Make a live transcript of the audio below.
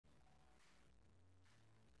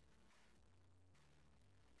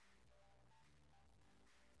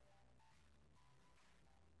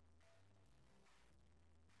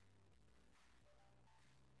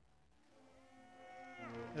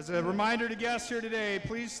As a reminder to guests here today,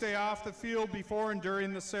 please stay off the field before and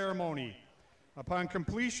during the ceremony. Upon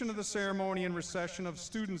completion of the ceremony and recession of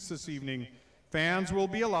students this evening, fans will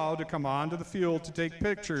be allowed to come onto the field to take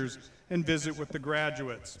pictures and visit with the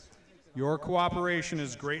graduates. Your cooperation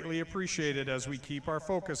is greatly appreciated as we keep our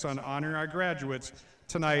focus on honoring our graduates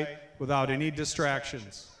tonight without any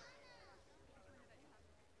distractions.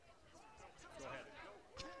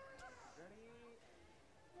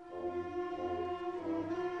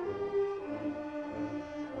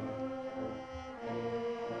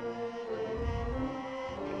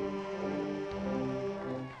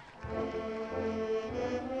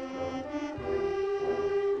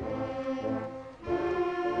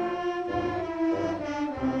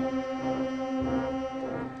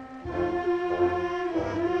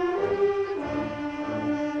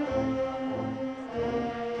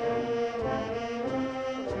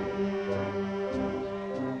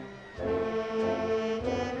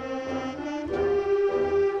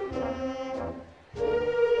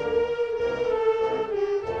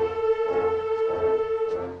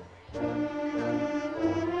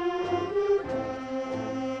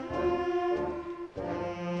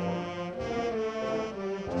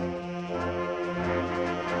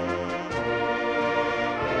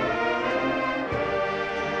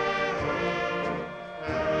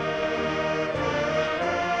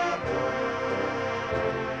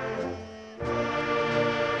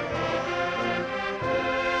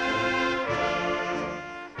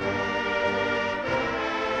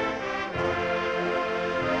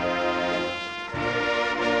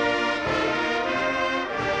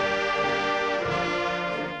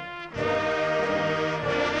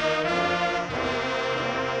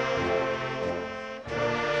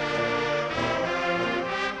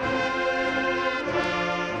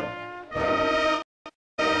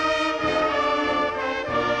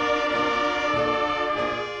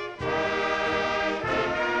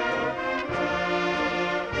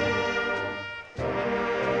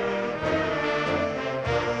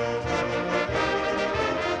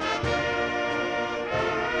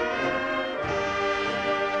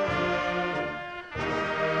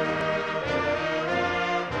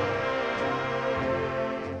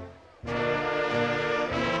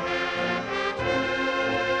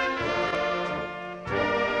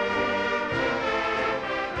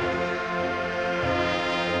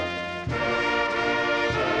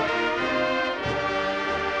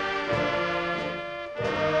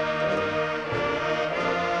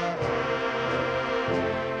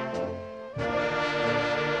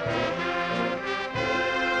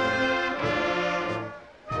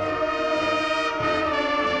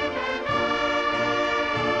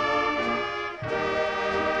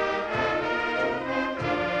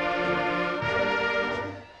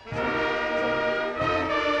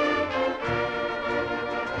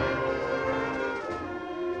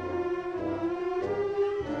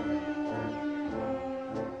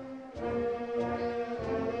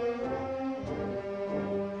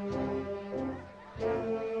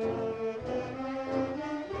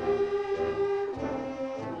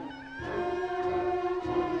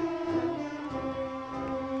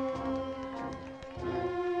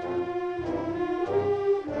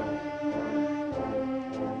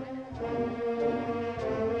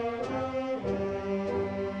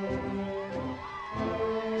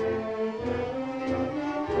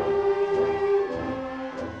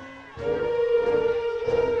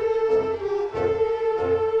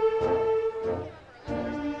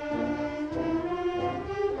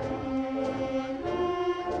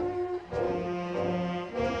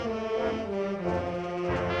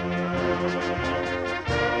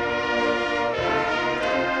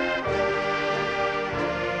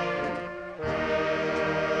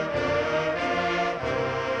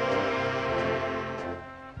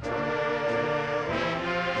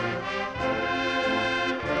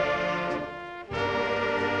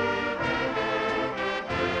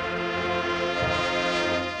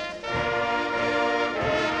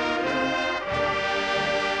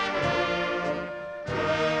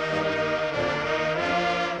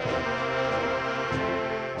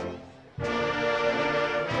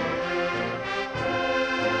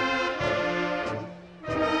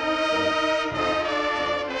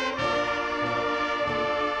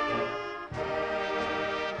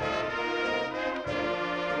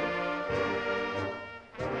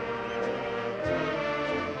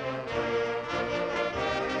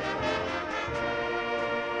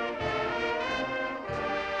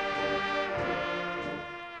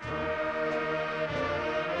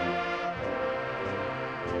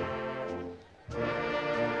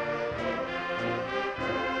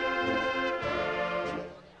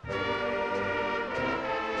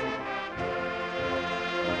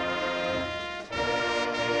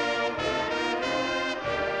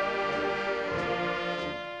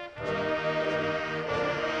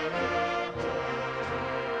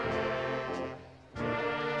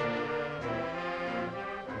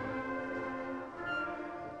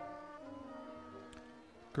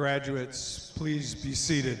 Graduates, please be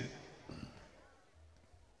seated.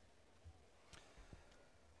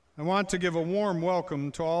 I want to give a warm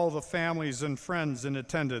welcome to all the families and friends in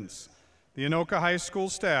attendance, the Anoka High School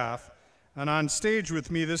staff, and on stage with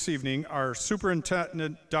me this evening are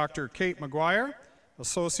Superintendent Dr. Kate McGuire,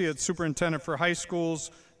 Associate Superintendent for High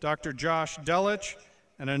Schools Dr. Josh Delich,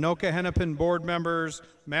 and Anoka Hennepin board members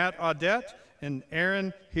Matt Audette and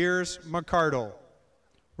Aaron Hears McCardle.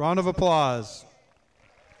 Round of applause.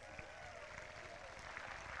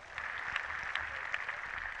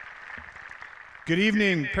 Good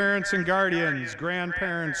evening, parents and guardians,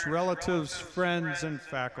 grandparents, relatives, friends, and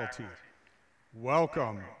faculty.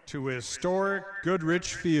 Welcome to historic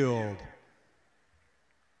Goodrich Field.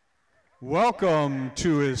 Welcome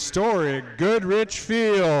to historic Goodrich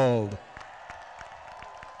Field.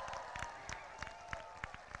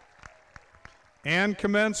 And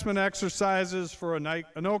commencement exercises for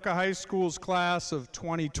Anoka High School's class of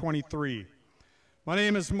 2023. My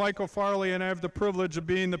name is Michael Farley, and I have the privilege of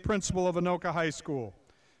being the principal of Anoka High School.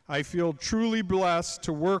 I feel truly blessed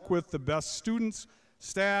to work with the best students,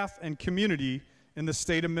 staff, and community in the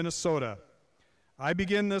state of Minnesota. I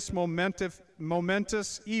begin this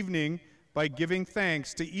momentous evening by giving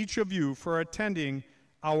thanks to each of you for attending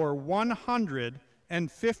our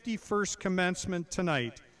 151st commencement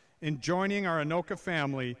tonight and joining our Anoka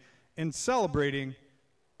family in celebrating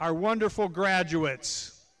our wonderful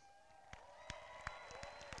graduates.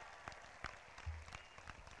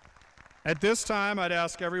 At this time, I'd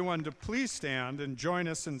ask everyone to please stand and join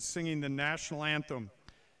us in singing the national anthem.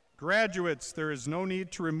 Graduates, there is no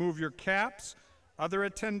need to remove your caps. Other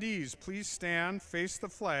attendees, please stand, face the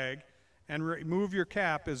flag, and remove your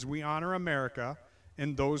cap as we honor America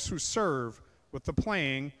and those who serve with the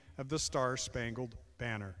playing of the Star-Spangled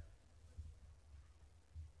Banner.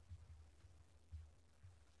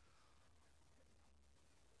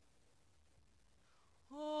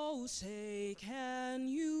 Oh, say, can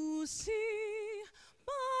you see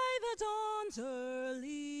by the dawn's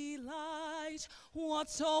early light what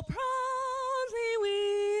so proudly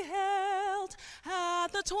we hailed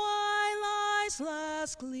at the twilight's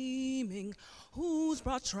last gleaming, whose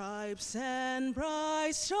broad stripes and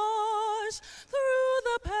bright stars through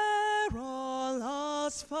the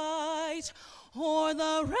perilous fight o'er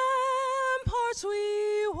the ramparts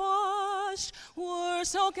we watched were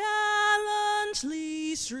so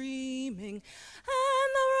gallantly streaming,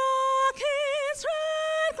 and the rockets'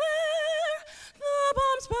 red glare, the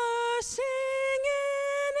bombs bursting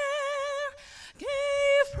in air,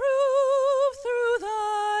 gave proof through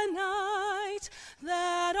the night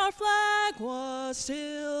that our flag was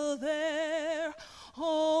still there.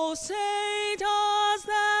 Oh, say does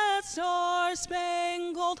that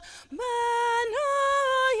star-spangled banner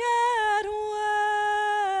yet wave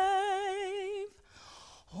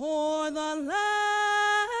o'er the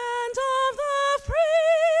land of the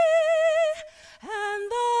free and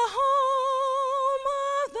the home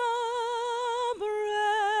of the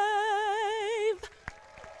brave?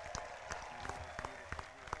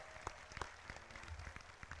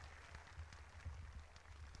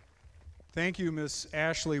 Thank you, Miss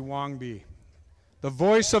Ashley Wongby. The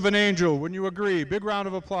voice of an angel, wouldn't you agree? Big round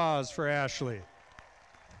of applause for Ashley.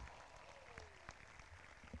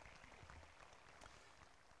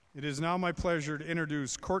 It is now my pleasure to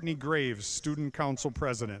introduce Courtney Graves, Student Council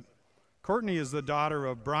President. Courtney is the daughter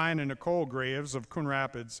of Brian and Nicole Graves of Coon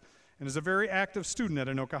Rapids and is a very active student at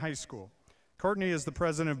Anoka High School. Courtney is the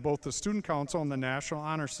president of both the Student Council and the National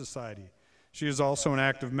Honor Society. She is also an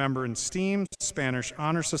active member in STEAM, Spanish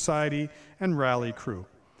Honor Society, and Rally Crew.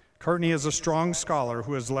 Courtney is a strong scholar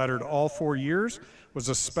who has lettered all 4 years, was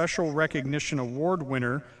a special recognition award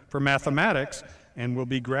winner for mathematics, and will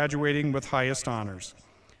be graduating with highest honors.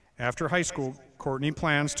 After high school, Courtney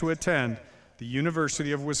plans to attend the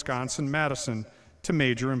University of Wisconsin-Madison to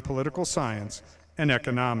major in political science and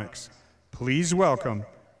economics. Please welcome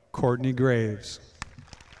Courtney Graves.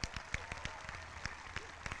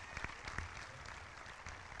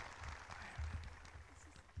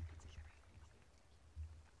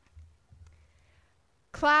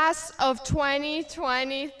 Class of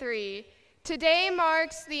 2023, today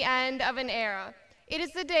marks the end of an era. It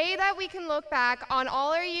is the day that we can look back on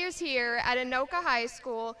all our years here at Anoka High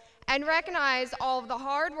School and recognize all of the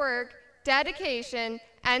hard work, dedication,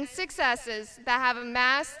 and successes that have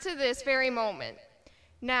amassed to this very moment.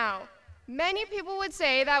 Now, many people would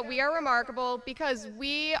say that we are remarkable because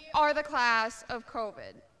we are the class of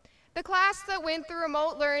COVID. The class that went through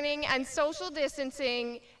remote learning and social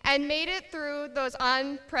distancing and made it through those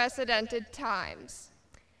unprecedented times.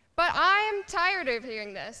 But I am tired of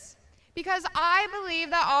hearing this. Because I believe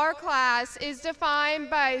that our class is defined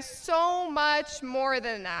by so much more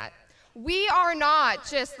than that. We are not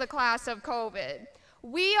just the class of COVID.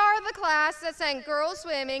 We are the class that sent girls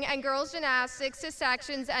swimming and girls gymnastics to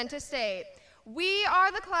sections and to state. We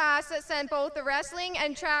are the class that sent both the wrestling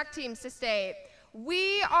and track teams to state.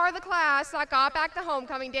 We are the class that got back the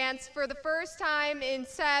homecoming dance for the first time in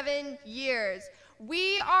 7 years.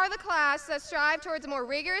 We are the class that strive towards a more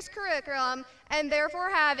rigorous curriculum and therefore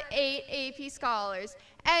have 8 AP scholars.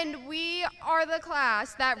 And we are the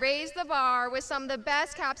class that raised the bar with some of the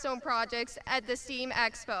best capstone projects at the STEAM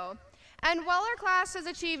Expo. And while our class has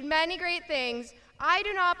achieved many great things, I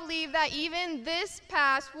do not believe that even this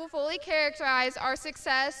past will fully characterize our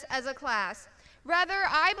success as a class. Rather,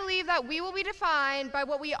 I believe that we will be defined by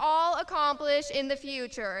what we all accomplish in the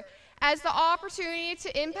future, as the opportunity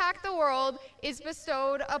to impact the world is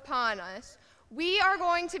bestowed upon us. We are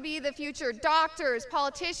going to be the future doctors,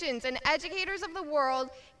 politicians, and educators of the world,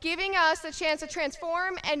 giving us the chance to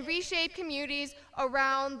transform and reshape communities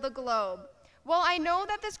around the globe. While I know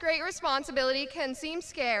that this great responsibility can seem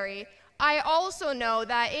scary, I also know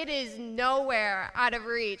that it is nowhere out of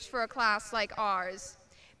reach for a class like ours.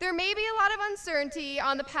 There may be a lot of uncertainty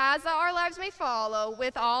on the paths that our lives may follow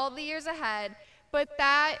with all the years ahead, but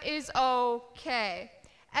that is okay.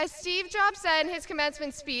 As Steve Jobs said in his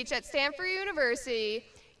commencement speech at Stanford University,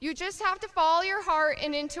 you just have to follow your heart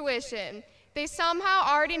and intuition. They somehow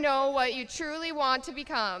already know what you truly want to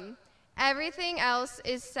become. Everything else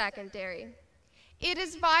is secondary. It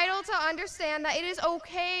is vital to understand that it is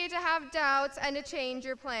okay to have doubts and to change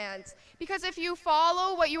your plans. Because if you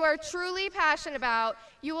follow what you are truly passionate about,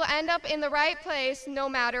 you will end up in the right place no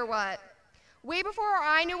matter what. Way before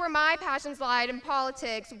I knew where my passions lied in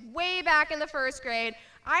politics, way back in the first grade,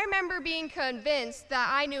 I remember being convinced that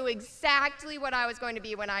I knew exactly what I was going to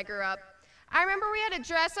be when I grew up. I remember we had to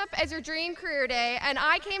dress up as your dream career day, and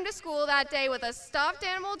I came to school that day with a stuffed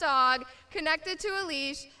animal dog connected to a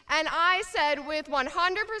leash, and I said with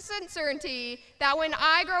 100% certainty that when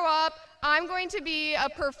I grow up, I'm going to be a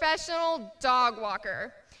professional dog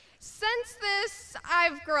walker. Since this,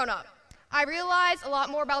 I've grown up. I realized a lot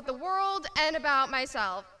more about the world and about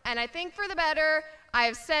myself, and I think for the better, I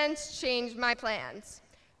have since changed my plans.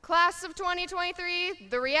 Class of 2023,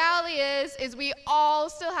 the reality is we all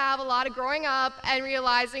still have a lot of growing up and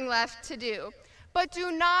realizing left to do. But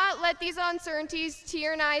do not let these uncertainties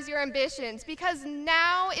tyrannize your ambitions, because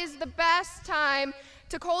now is the best time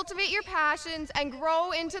to cultivate your passions and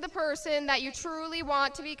grow into the person that you truly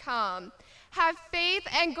want to become. Have faith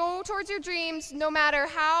and go towards your dreams no matter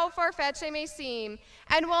how far-fetched they may seem.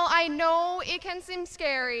 And while I know it can seem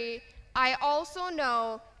scary, I also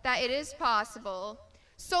know that it is possible.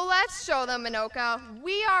 So let's show them, Anoka.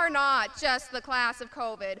 We are not just the class of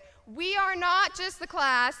COVID. We are not just the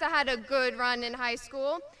class that had a good run in high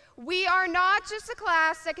school. We are not just a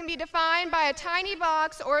class that can be defined by a tiny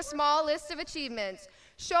box or a small list of achievements.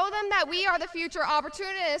 Show them that we are the future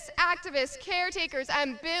opportunists, activists, caretakers,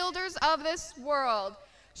 and builders of this world.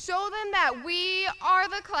 Show them that we are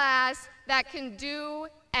the class that can do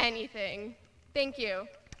anything. Thank you.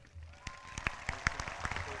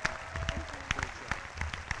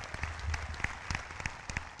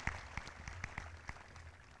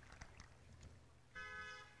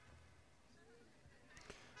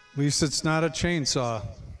 At least it's not a chainsaw.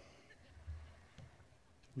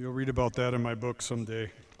 You'll read about that in my book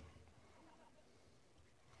someday.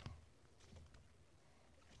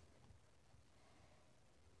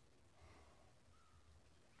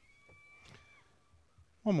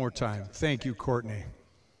 One more time. Thank you, Courtney.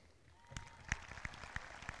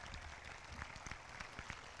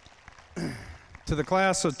 To the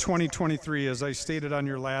class of 2023, as I stated on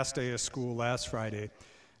your last day of school last Friday,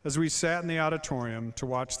 as we sat in the auditorium to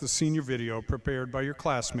watch the senior video prepared by your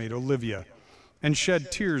classmate, Olivia, and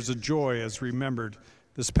shed tears of joy as remembered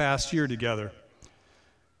this past year together.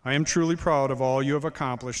 I am truly proud of all you have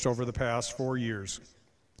accomplished over the past 4 years.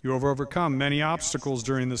 You have overcome many obstacles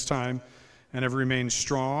during this time and have remained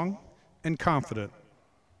strong and confident.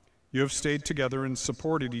 You have stayed together and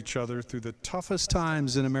supported each other through the toughest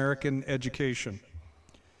times in American education.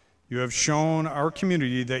 You have shown our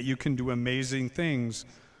community that you can do amazing things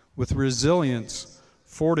with resilience,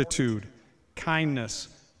 fortitude, kindness,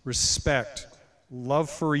 respect, love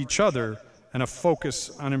for each other, and a focus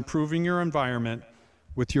on improving your environment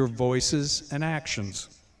with your voices and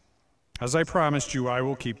actions. As I promised you, I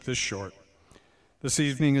will keep this short. This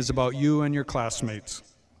evening is about you and your classmates.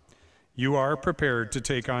 You are prepared to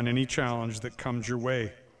take on any challenge that comes your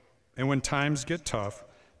way. And when times get tough,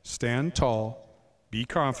 stand tall, be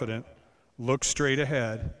confident, look straight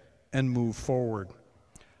ahead, and move forward.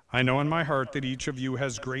 I know in my heart that each of you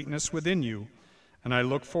has greatness within you, and I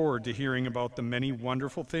look forward to hearing about the many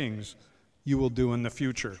wonderful things you will do in the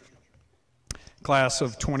future. Class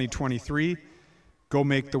of 2023, go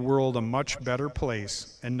make the world a much better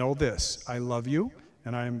place. And know this, I love you,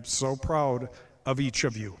 and I am so proud of each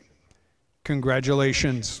of you.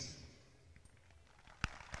 Congratulations.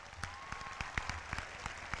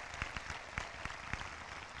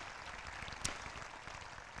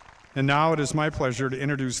 And now it is my pleasure to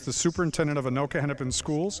introduce the Superintendent of Anoka Hennepin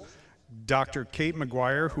Schools, Dr. Kate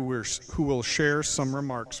McGuire, who will share some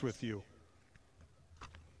remarks with you.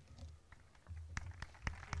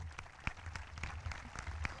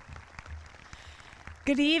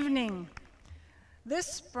 Good evening. This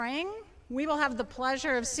spring, we will have the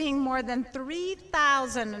pleasure of seeing more than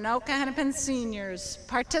 3,000 Anoka Hennepin seniors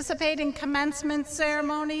participate in commencement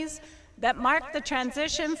ceremonies that mark the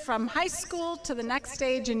transition from high school to the next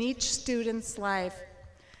stage in each student's life.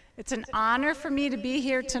 It's an honor for me to be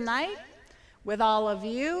here tonight with all of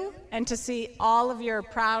you and to see all of your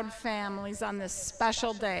proud families on this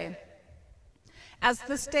special day. As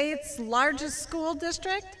the state's largest school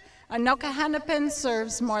district, Anoka Hennepin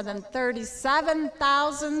serves more than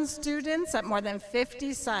 37,000 students at more than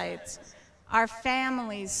 50 sites. Our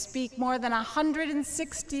families speak more than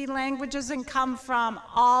 160 languages and come from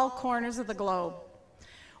all corners of the globe.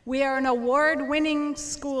 We are an award-winning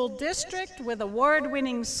school district with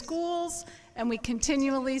award-winning schools, and we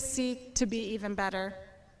continually seek to be even better.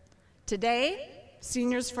 Today,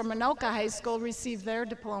 seniors from Anoka High School received their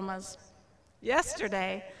diplomas.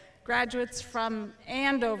 Yesterday, graduates from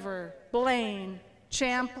Andover, Blaine,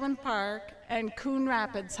 Champlain Park, and Coon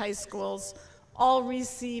Rapids High Schools all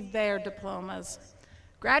received their diplomas.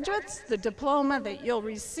 Graduates, the diploma that you'll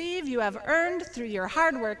receive you have earned through your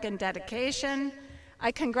hard work and dedication.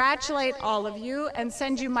 I congratulate all of you and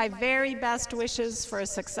send you my very best wishes for a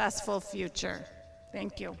successful future.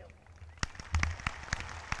 Thank you.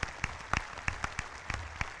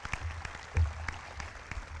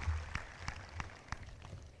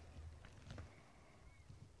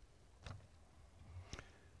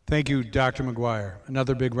 Thank you, Dr. McGuire.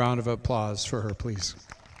 Another big round of applause for her, please.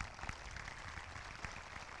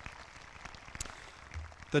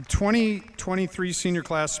 The 2023 senior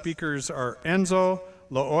class speakers are Enzo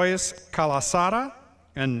Laois Calasada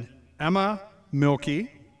and Emma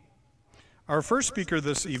Milky. Our first speaker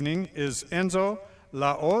this evening is Enzo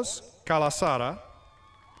Laois Calasada.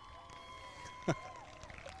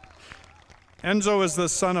 Enzo is the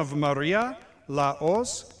son of Maria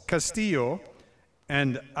Laos Castillo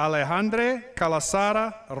and Alejandre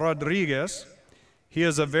Calasada Rodriguez. He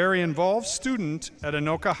is a very involved student at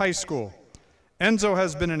Anoka High School. Enzo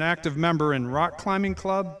has been an active member in rock climbing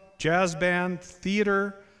club, jazz band,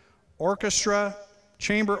 theater, orchestra,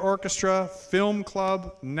 chamber orchestra, film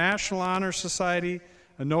club, National Honor Society,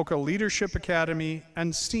 Anoka Leadership Academy,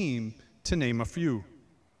 and STEAM, to name a few.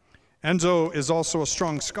 Enzo is also a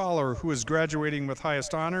strong scholar who is graduating with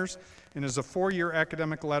highest honors and is a 4-year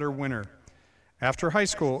academic letter winner. After high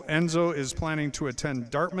school, Enzo is planning to attend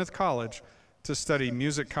Dartmouth College to study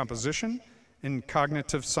music composition and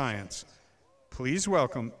cognitive science. Please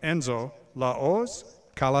welcome Enzo Laos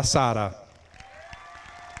Calasada.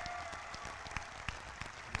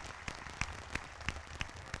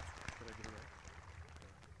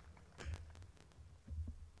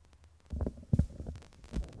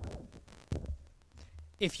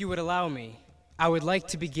 If you would allow me, I would like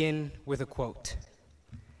to begin with a quote.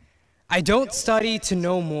 I don't study to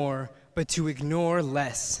know more, but to ignore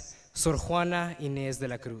less. Sor Juana Inés de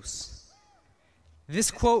la Cruz.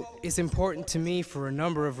 This quote is important to me for a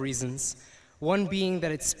number of reasons, one being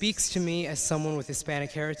that it speaks to me as someone with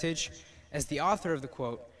Hispanic heritage, as the author of the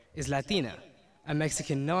quote is Latina, a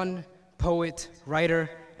Mexican nun, poet, writer,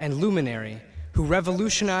 and luminary who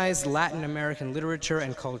revolutionized Latin American literature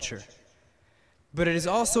and culture. But it is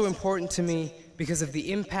also important to me because of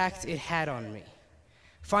the impact it had on me.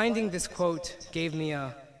 Finding this quote gave me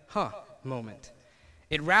a moment.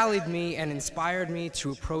 It rallied me and inspired me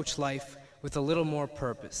to approach life with a little more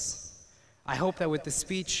purpose. I hope that with this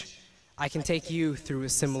speech, I can take you through a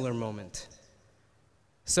similar moment.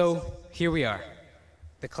 So here we are,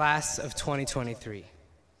 the class of 2023,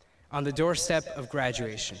 on the doorstep of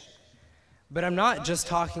graduation. But I'm not just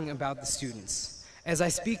talking about the students. As I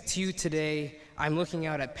speak to you today, I'm looking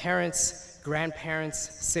out at parents, grandparents,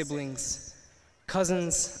 siblings,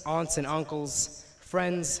 cousins, aunts and uncles,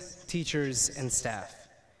 friends, teachers, and staff.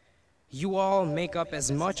 You all make up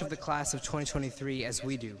as much of the class of 2023 as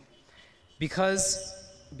we do. Because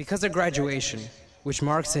of graduation, which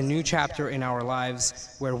marks a new chapter in our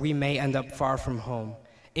lives where we may end up far from home,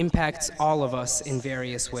 impacts all of us in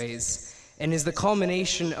various ways, and is the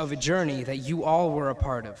culmination of a journey that you all were a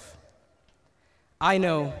part of. I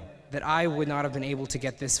know that I would not have been able to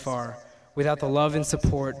get this far without the love and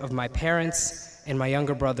support of my parents and my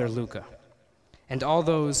younger brother, Luca, and all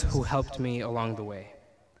those who helped me along the way.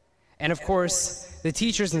 And of course, the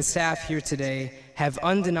teachers and staff here today have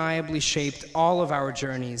undeniably shaped all of our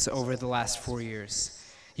journeys over the last 4 years.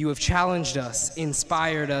 You have challenged us,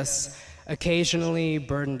 inspired us, occasionally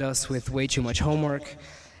burdened us with way too much homework,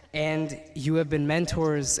 and you have been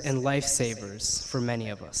mentors and lifesavers for many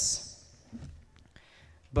of us.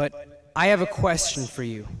 But I have a question for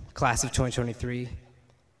you, class of 2023.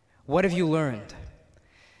 What have you learned?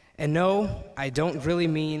 And no, I don't really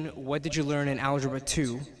mean what did you learn in Algebra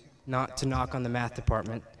 2, not to knock on the math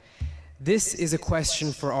department. This is a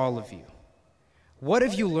question for all of you. What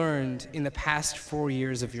have you learned in the past 4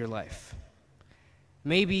 years of your life?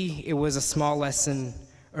 Maybe it was a small lesson,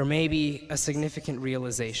 or maybe a significant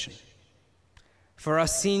realization. For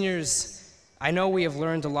us seniors, I know we have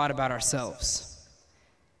learned a lot about ourselves.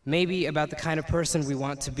 Maybe about the kind of person we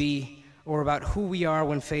want to be, or about who we are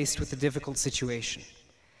when faced with a difficult situation.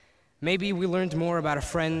 Maybe we learned more about a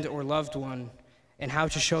friend or loved one and how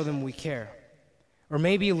to show them we care. Or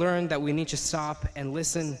maybe learned that we need to stop and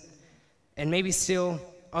listen, and maybe still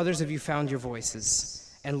others of you found your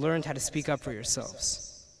voices and learned how to speak up for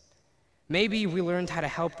yourselves. Maybe we learned how to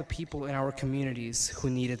help the people in our communities who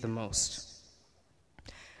need it the most.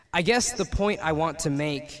 I guess the point I want to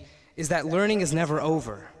make is that learning is never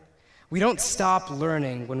over. We don't stop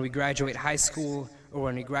learning when we graduate high school, or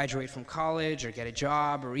when we graduate from college, or get a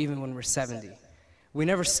job, or even when we're 70. We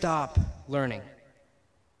never stop learning.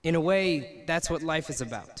 In a way, that's what life is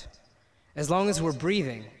about. As long as we're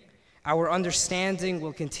breathing, our understanding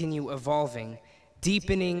will continue evolving,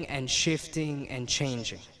 deepening and shifting and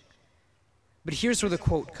changing. But here's where the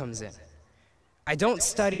quote comes in. I don't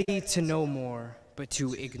study to know more, but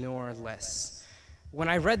to ignore less. When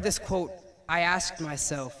I read this quote, I asked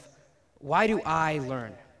myself, why do I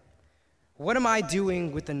learn? What am I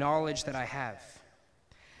doing with the knowledge that I have?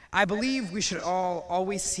 I believe we should all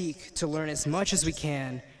always seek to learn as much as we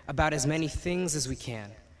can about as many things as we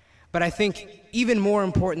can. But I think even more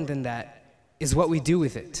important than that is what we do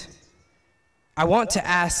with it. I want to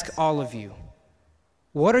ask all of you,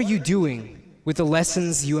 what are you doing with the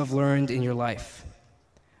lessons you have learned in your life?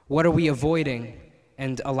 What are we avoiding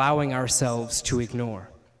and allowing ourselves to ignore?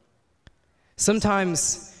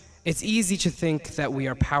 Sometimes it's easy to think that we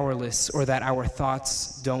are powerless or that our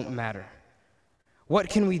thoughts don't matter. What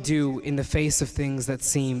can we do in the face of things that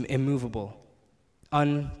seem immovable,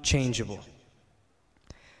 unchangeable?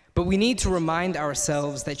 But we need to remind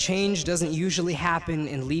ourselves that change doesn't usually happen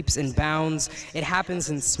in leaps and bounds. It happens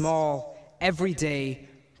in small, everyday,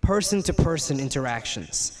 person-to-person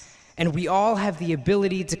interactions. And we all have the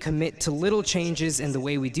ability to commit to little changes in the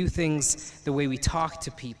way we do things, the way we talk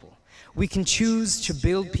to people. We can choose to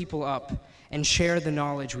build people up and share the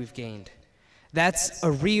knowledge we've gained. That's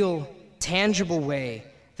a real, tangible way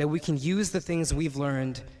that we can use the things we've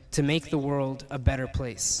learned to make the world a better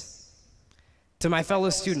place. To my fellow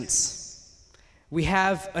students, we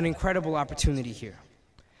have an incredible opportunity here.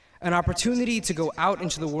 An opportunity to go out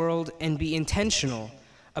into the world and be intentional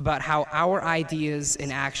about how our ideas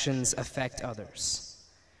and actions affect others.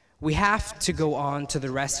 We have to go on to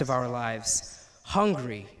the rest of our lives,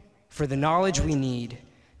 hungry for the knowledge we need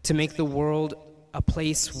to make the world a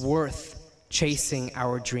place worth chasing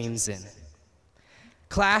our dreams in.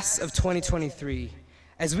 Class of 2023,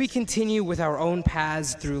 as we continue with our own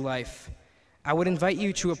paths through life, I would invite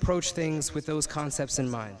you to approach things with those concepts in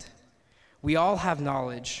mind. We all have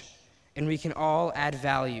knowledge, and we can all add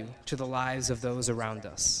value to the lives of those around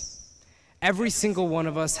us. Every single one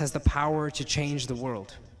of us has the power to change the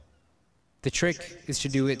world. The trick is to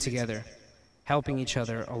do it together, helping each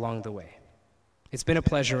other along the way. It's been a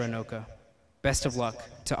pleasure, Anoka. Best of luck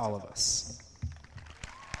to all of us.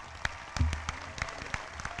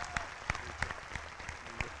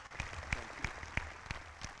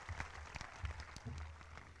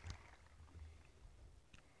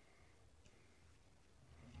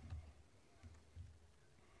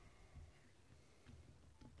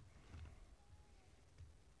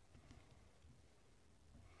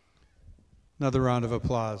 Another round of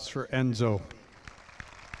applause for Enzo.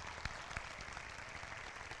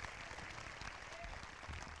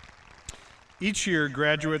 Each year,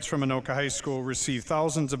 graduates from Anoka High School receive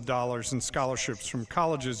thousands of dollars in scholarships from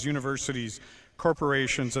colleges, universities,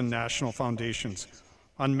 corporations, and national foundations.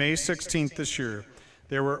 On May 16th this year,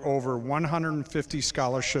 there were over 150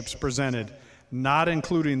 scholarships presented, not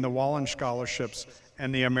including the Wallen Scholarships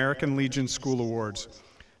and the American Legion School Awards.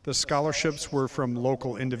 The scholarships were from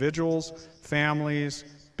local individuals, families,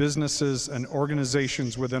 businesses, and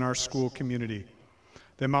organizations within our school community.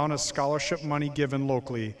 The amount of scholarship money given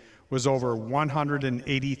locally was over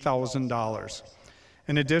 $180,000.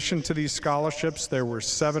 In addition to these scholarships, there were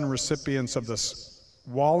 7 recipients of the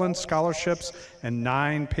Wallen Scholarships and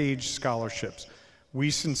 9 Page Scholarships. We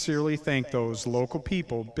sincerely thank those local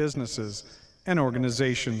people, businesses, and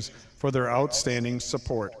organizations for their outstanding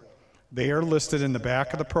support. They are listed in the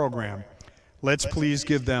back of the program. Let's please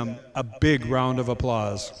give them a big round of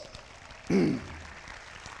applause.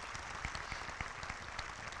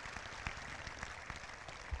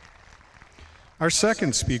 Our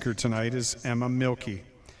second speaker tonight is Emma Milkey.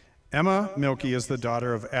 Emma Milkey is the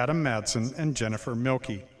daughter of Adam Madsen and Jennifer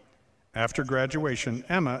Milkey. After graduation,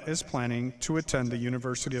 Emma is planning to attend the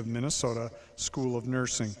University of Minnesota School of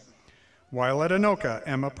Nursing. While at Anoka,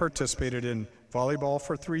 Emma participated in volleyball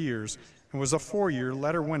for 3 years and was a 4-year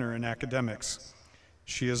letter winner in academics.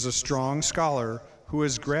 She is a strong scholar who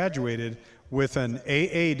has graduated with an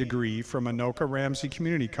AA degree from Anoka Ramsey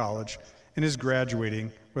Community College and is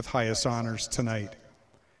graduating with highest honors tonight.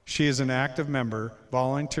 She is an active member,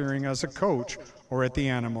 volunteering as a coach or at the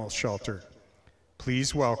animal shelter.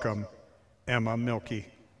 Please welcome Emma Milkey.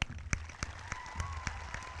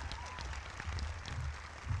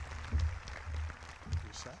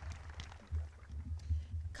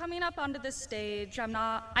 Coming up onto the stage,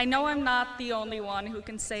 I know I'm not the only one who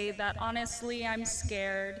can say that honestly I'm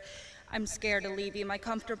scared. I'm scared of leaving my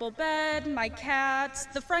comfortable bed, my cats,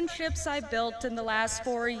 the friendships I built in the last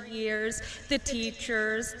 4 years, the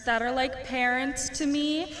teachers that are like parents to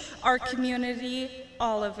me, our community,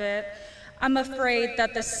 all of it. I'm afraid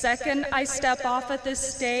that the second I step off at this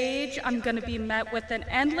stage, I'm gonna be met with an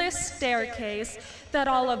endless staircase that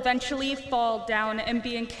I'll eventually fall down and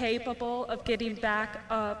be incapable of getting back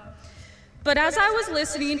up. But as I was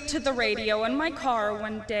listening to the radio in my car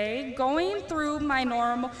one day, going through my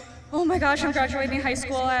normal, oh my gosh, I'm graduating high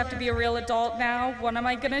school, I have to be a real adult now, what am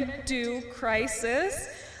I gonna do crisis,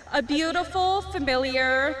 a beautiful,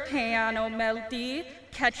 familiar piano melody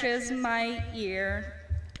catches my ear.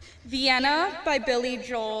 Vienna by Billy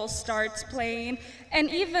Joel starts playing,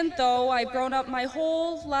 and even though I've grown up my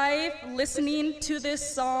whole life listening to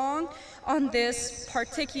this song on this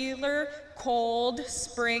particular cold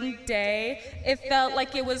spring day, it felt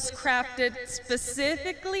like it was crafted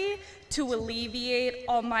specifically to alleviate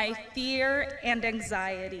all my fear and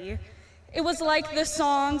anxiety. It was like the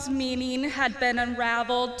song's meaning had been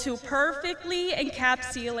unraveled to perfectly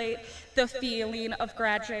encapsulate the feeling of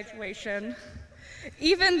graduation.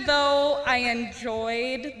 Even though I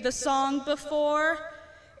enjoyed the song before,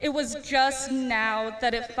 it was just now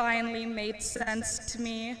that it finally made sense to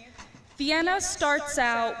me. Vienna starts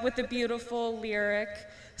out with a beautiful lyric.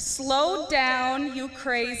 Slow down, you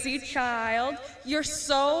crazy child. You're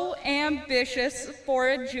so ambitious for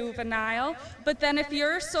a juvenile. But then if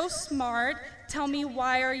you're so smart, tell me,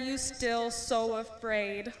 why are you still so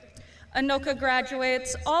afraid? Anoka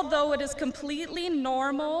graduates, although it is completely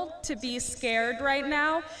normal to be scared right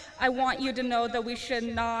now, I want you to know that we should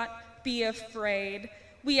not be afraid.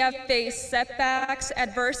 We have faced setbacks,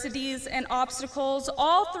 adversities, and obstacles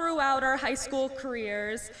all throughout our high school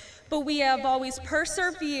careers, but we have always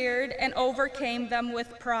persevered and overcame them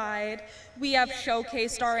with pride. We have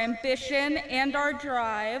showcased our ambition and our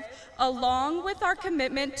drive, along with our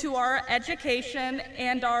commitment to our education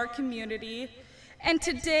and our community. And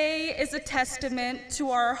today is a testament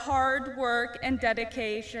to our hard work and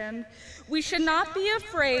dedication. We should not be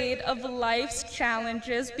afraid of life's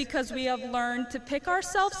challenges because we have learned to pick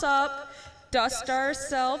ourselves up, dust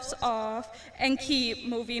ourselves off, and keep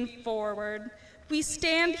moving forward. We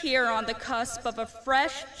stand here on the cusp of a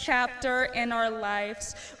fresh chapter in our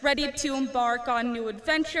lives, ready to embark on new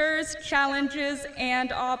adventures, challenges,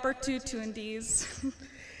 and opportunities.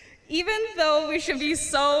 Even though we should be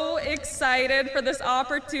so excited for this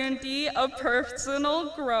opportunity of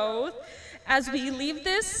personal growth, as we leave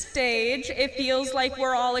this stage, it feels like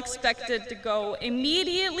we're all expected to go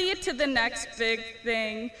immediately to the next big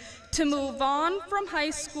thing, to move on from high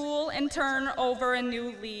school and turn over a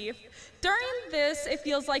new leaf. During this, it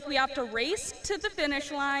feels like we have to race to the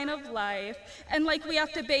finish line of life, and like we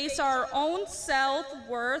have to base our own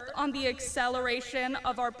self-worth on the acceleration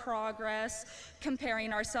of our progress,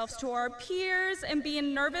 comparing ourselves to our peers and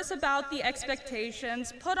being nervous about the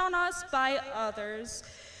expectations put on us by others.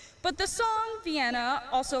 But the song Vienna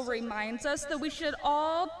also reminds us that we should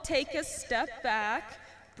all take a step back,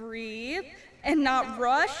 breathe, and not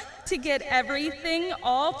rush to get everything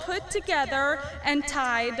all put together and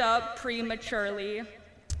tied up prematurely.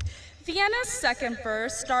 Vienna's second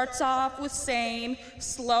verse starts off with saying,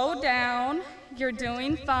 slow down, you're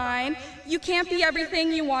doing fine. You can't be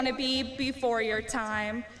everything you want to be before your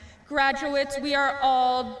time. Graduates, we are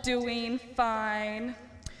all doing fine.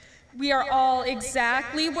 We are all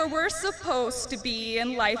exactly where we're supposed to be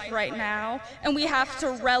in life right now, and we have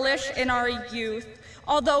to relish in our youth.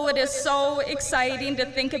 Although it is so exciting to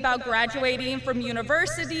think about graduating from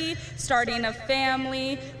university, starting a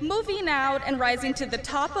family, moving out, and rising to the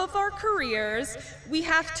top of our careers, we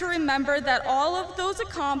have to remember that all of those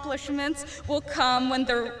accomplishments will come when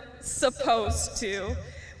they're supposed to.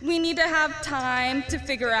 We need to have time to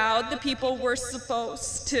figure out the people we're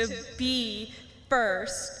supposed to be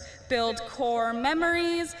first. Build core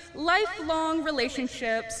memories, lifelong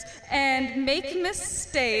relationships, and make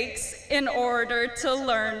mistakes in order to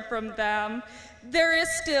learn from them. There is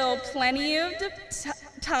still plenty of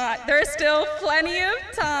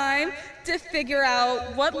time to figure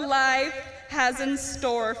out what life has in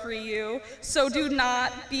store for you, so do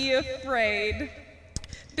not be afraid.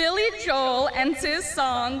 Billy Joel ends his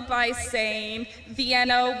song by saying,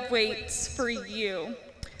 "Vienna waits for you."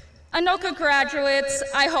 Anoka graduates,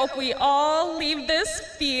 I hope we all leave this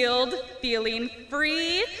field feeling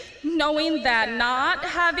free, knowing that not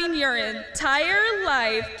having your entire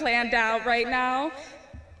life planned out right now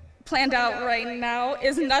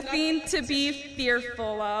is nothing to be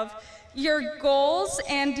fearful of. Your goals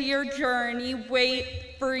and your journey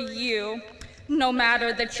wait for you. No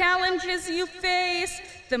matter the challenges you face,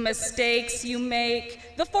 the mistakes you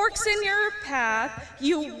make, the forks in your path,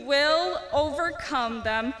 you will overcome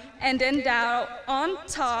them and end out on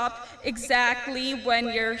top exactly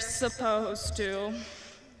when you're supposed to.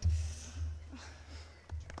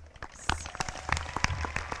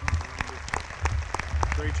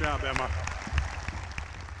 Great job, Emma.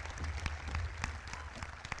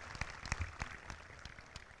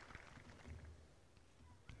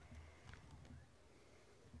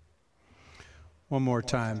 One more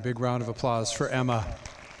time, big round of applause for Emma.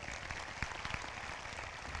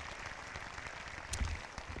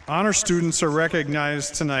 Honor students are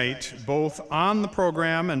recognized tonight both on the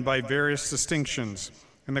program and by various distinctions.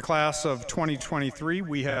 In the class of 2023,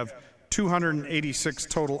 we have 286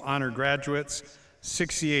 total honor graduates,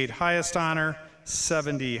 68 highest honor,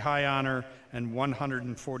 70 high honor, and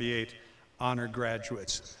 148 honor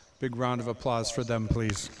graduates. Big round of applause for them,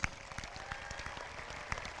 please.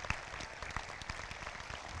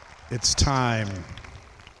 It's time.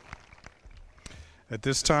 At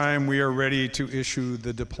this time, we are ready to issue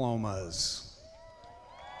the diplomas.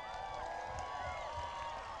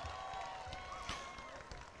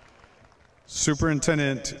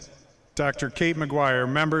 Superintendent Dr. Kate McGuire,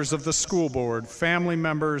 members of the school board, family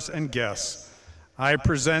members, and guests, I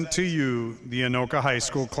present to you the Anoka High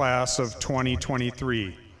School class of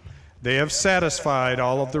 2023. They have satisfied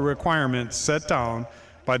all of the requirements set down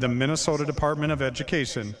by the Minnesota Department of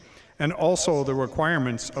Education and also the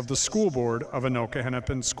requirements of the school board of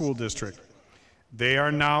Anoka-Hennepin School District. They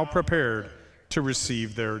are now prepared to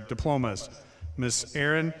receive their diplomas. Ms.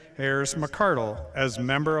 Erin Ayers McCardle, as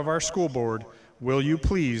member of our school board, will you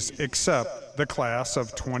please accept the class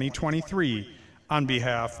of 2023 on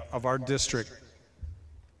behalf of our district?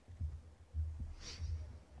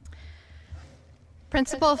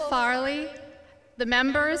 Principal Farley, the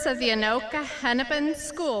members of the Anoka-Hennepin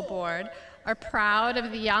School Board are proud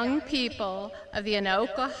of the young people of the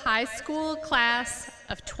Anoka High School class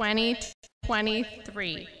of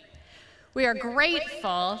 2023. We are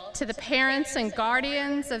grateful to the parents and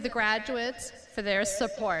guardians of the graduates for their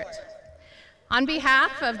support. On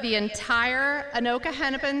behalf of the entire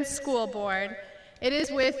Anoka-Hennepin School Board, it is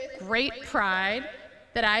with great pride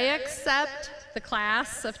that I accept the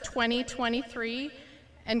class of 2023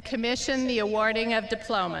 and commission the awarding of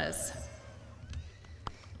diplomas.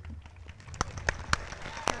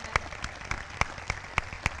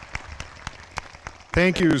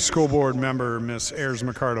 Thank you, school board member Ms. Ayers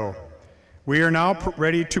McCardle. We are now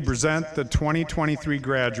ready to present the 2023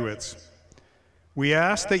 graduates. We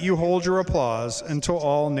ask that you hold your applause until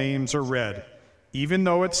all names are read. Even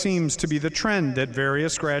though it seems to be the trend at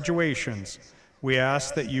various graduations, we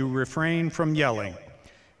ask that you refrain from yelling.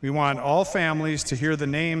 We want all families to hear the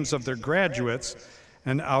names of their graduates,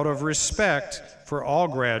 and out of respect for all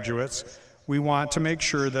graduates, we want to make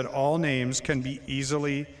sure that all names can be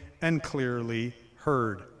easily and clearly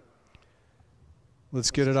heard.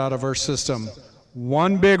 Let's get it out of our system.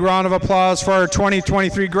 One big round of applause for our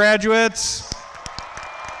 2023 graduates.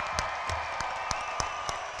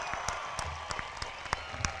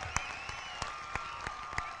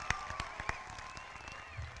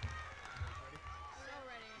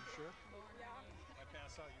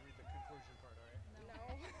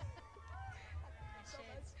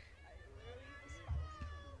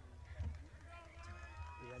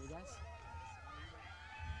 guys?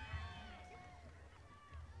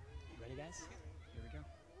 Ready, guys? Here we go.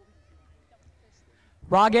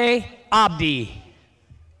 Rage Abdi.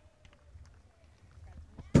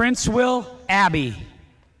 Prince Will Abbey.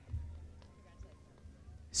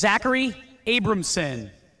 Zachary Abramson.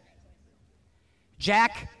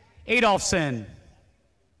 Jack Adolfson.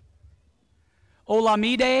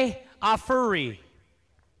 Olamide Afuri.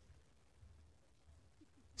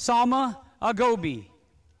 Salma Agobi.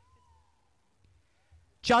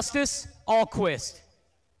 Justice Alquist.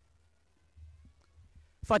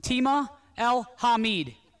 Fatima El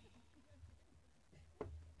Hamid.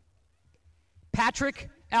 Patrick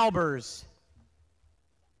Albers.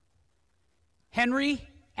 Henry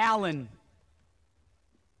Allen.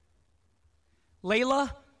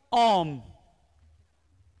 Layla Alm.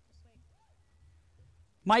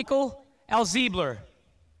 Michael Alziebler.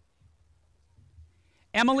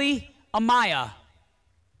 Emily Amaya.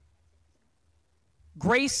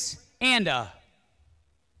 Grace Anda.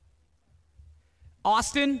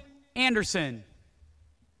 Austin Anderson.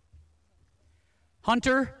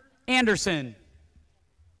 Hunter Anderson.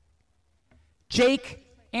 Jake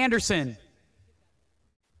Anderson.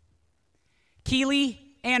 Keely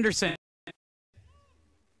Anderson.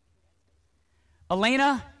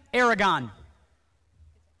 Elena Aragon.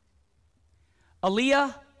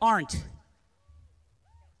 Aaliyah Arndt.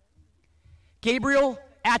 Gabriel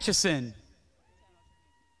Atchison.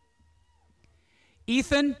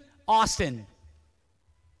 Ethan Austin.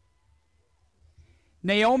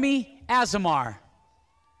 Naomi Azamar.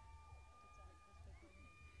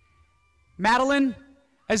 Madeline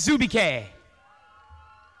Azubike.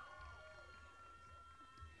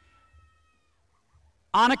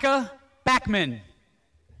 Anoka Backman.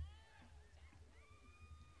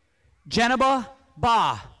 Jenaba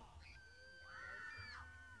Ba.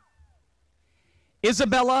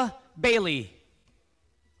 Isabella Bailey.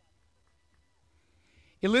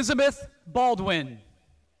 Elizabeth Baldwin.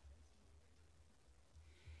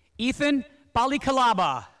 Ethan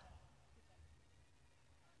Balikalaba.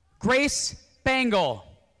 Grace Bangle.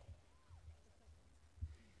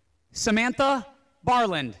 Samantha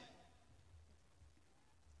Barland.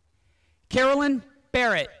 Carolyn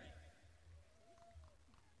Barrett.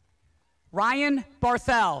 Ryan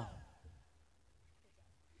Barthel.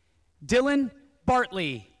 Dylan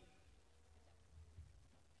Bartley.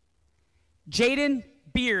 Jaden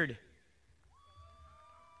Beard.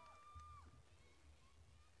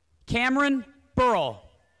 Cameron Burrell.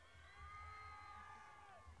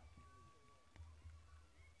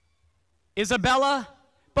 Isabella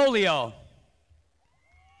Bolio.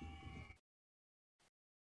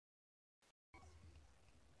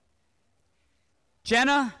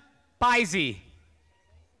 Jenna Bizey.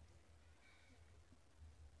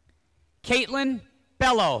 Caitlin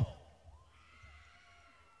Bello.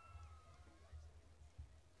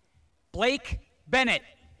 Blake Bennett.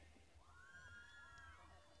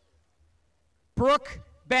 Brooke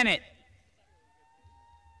Bennett.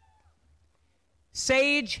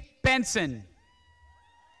 Sage Benson.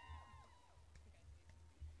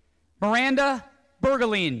 Miranda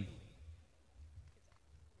Bergeline.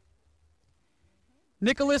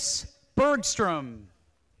 Nicholas Bergstrom.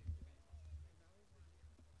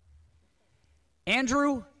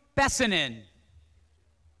 Andrew Bessinen.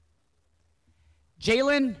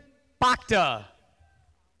 Jalen Bakta.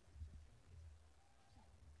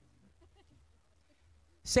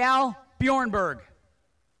 Sal Bjornberg.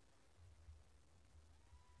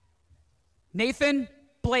 Nathan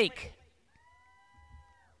Blake.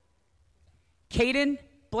 Caden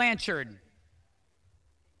Blanchard.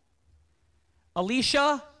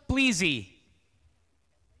 Alicia Bleasy.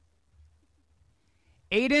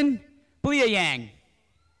 Aiden Bliayang.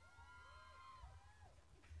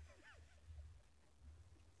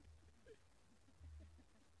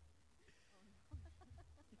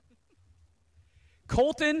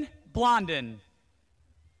 Colton Blondin.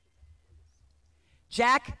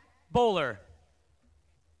 Jack Bowler.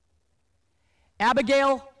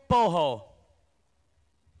 Abigail Boho.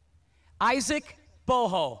 Isaac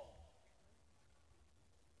Boho.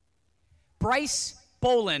 Bryce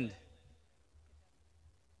Boland.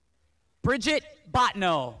 Bridget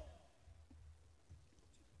Botno.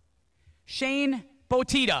 Shane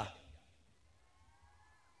Botita.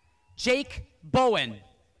 Jake Bowen.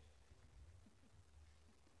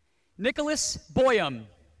 Nicholas Boyum.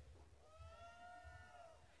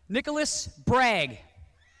 Nicholas Bragg.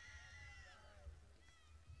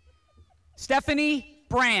 Stephanie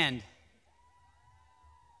Brand.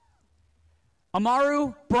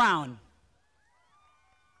 Amaru Brown.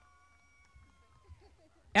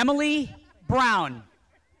 Emily Brown.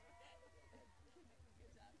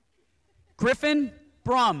 Griffin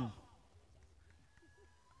Brum.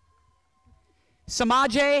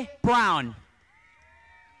 Samaje Brown.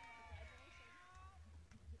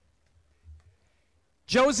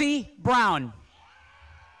 Josie Brown.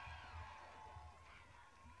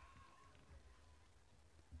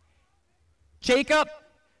 Jacob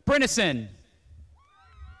Brinison.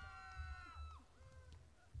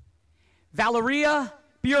 Valeria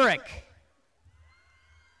Burek.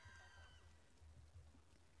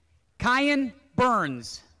 Kyan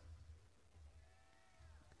Burns.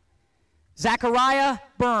 Zachariah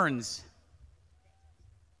Burns.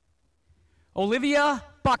 Olivia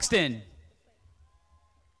Buxton.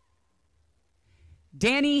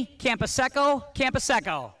 Danny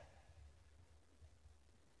Camposeco.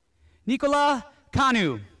 Nicola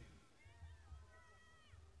Kanu.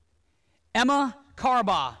 Emma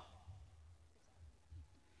Carba.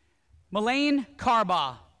 Melaine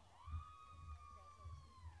Carba.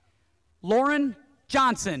 Lauren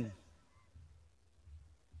Johnson.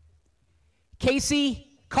 Casey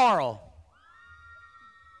Carl.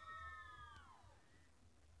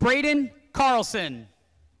 Braden Carlson.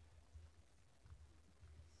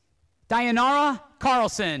 Dianara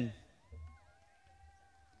Carlson.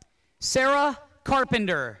 Sarah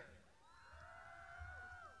Carpenter.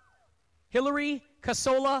 Hillary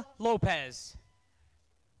Casola Lopez.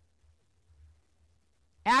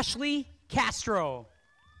 Ashley Castro.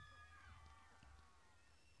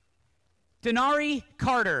 Denari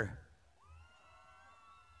Carter.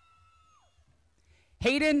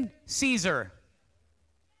 Hayden Caesar.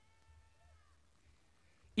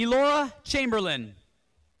 Elora Chamberlain.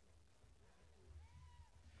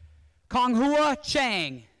 Konghua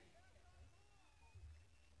Chang.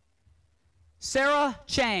 Sarah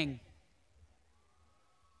Chang.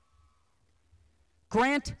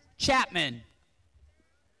 Grant Chapman.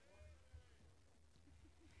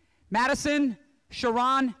 Madison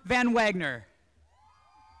Sharon Van Wagner.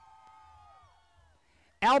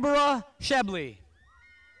 Albera Shebley.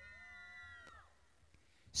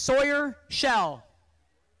 Sawyer Shell.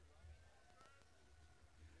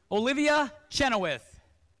 Olivia Chenoweth.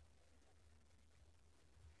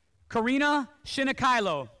 Karina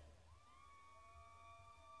Shinakailo.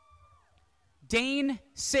 Dane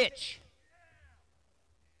Sitch.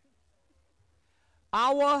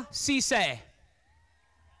 Awa Sise.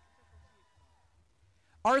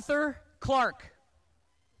 Arthur Clark.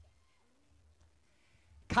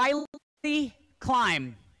 Kylie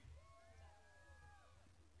Climb.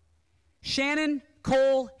 Shannon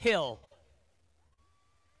Cole Hill.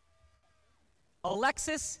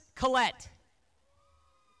 Alexis Collette.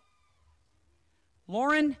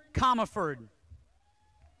 Lauren Comerford.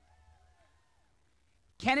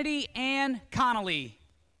 Kennedy Ann Connolly.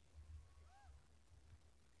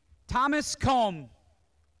 Thomas Combe.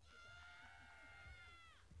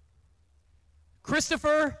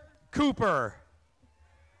 Christopher Cooper.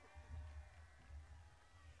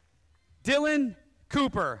 Dylan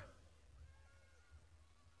Cooper.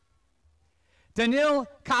 Danil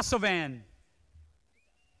Kosovan.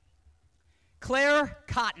 Claire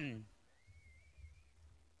Cotton.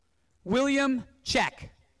 William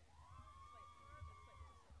Check.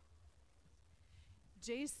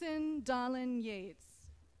 Jason Dolan Yates.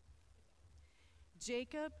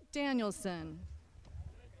 Jacob Danielson.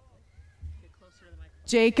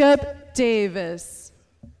 Jacob Davis.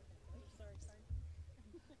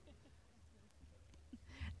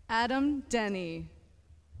 Adam Denny.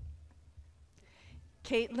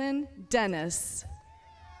 Caitlin Dennis.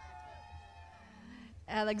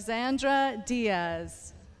 Alexandra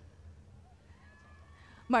Diaz.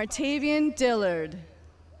 Martavian Dillard.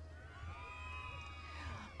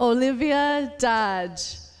 Olivia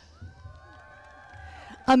Dodge.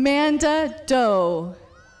 Amanda Doe.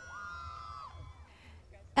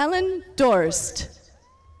 Ellen Dorst.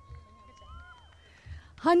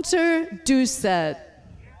 Hunter Doucette.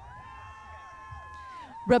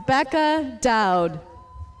 Rebecca Dowd.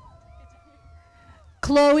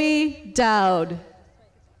 Chloe Dowd.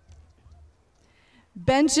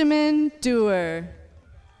 Benjamin Dewar.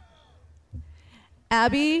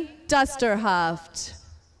 Abby Dusterhoft.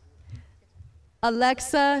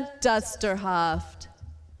 Alexa Dusterhoft.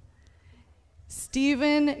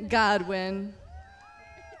 Stephen Godwin.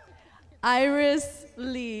 Iris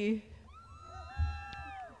Lee.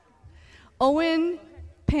 Owen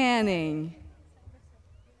Panning.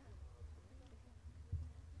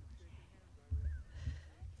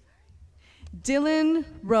 Dylan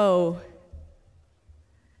Rowe.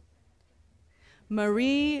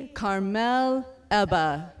 Marie Carmel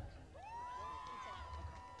Ebba.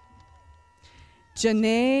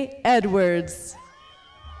 Janae Edwards.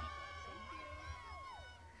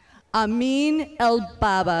 Amin El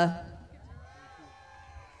Baba.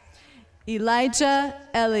 Elijah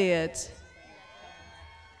Elliott.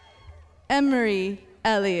 Emery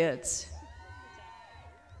Elliott.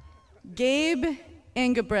 Gabe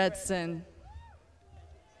Ingebretson.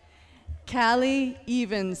 Callie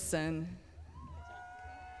Evenson.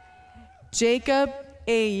 Jacob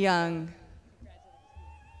A. Young.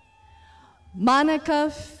 Monica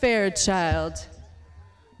Fairchild.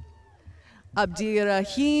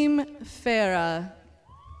 Abdirahim Farah.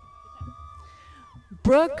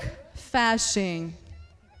 Brooke Fashing.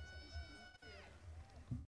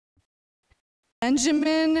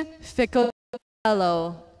 Benjamin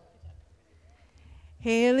Ficcolello.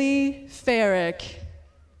 Haley Farrick.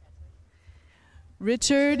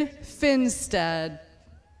 Richard Finstad.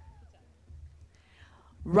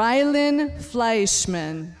 Rylan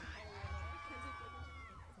Fleischman.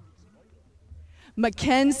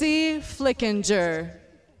 Mackenzie Flickinger.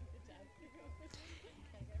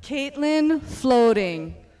 Caitlin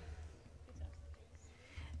Floating.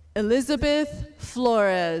 Elizabeth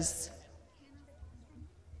Flores.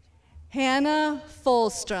 Hannah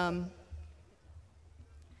Folstrom.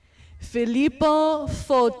 Filippo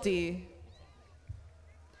Foti.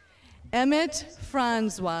 Emmett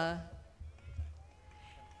Francois.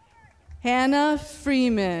 Hannah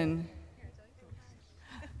Freeman.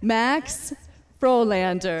 Max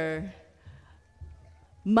Frolander.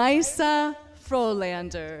 Misa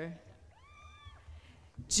Frolander.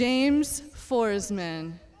 James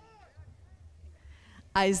Forsman.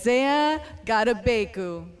 Isaiah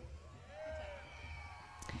Garabeku.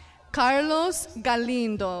 Carlos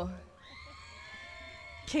Galindo.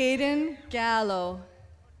 Caden Gallo.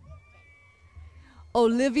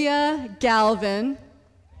 Olivia Galvin.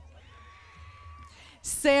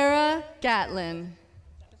 Sarah Gatlin.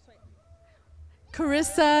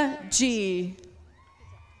 Carissa G.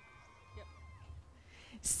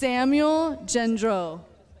 Samuel Gendro.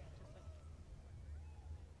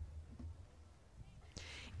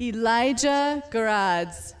 Elijah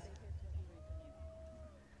Garads.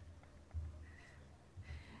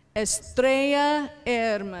 Estrella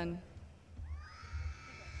Ehrman.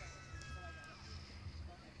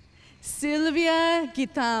 Sylvia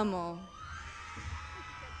Gitamo.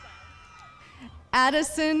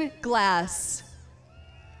 Addison Glass.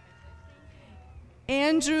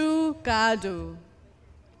 Andrew Gadu.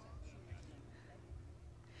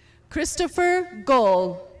 Christopher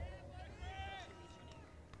Goll.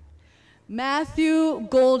 Matthew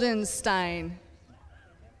Goldenstein.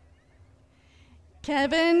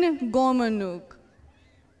 Kevin Gomanuk.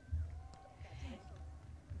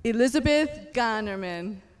 Elizabeth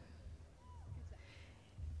Gonnerman.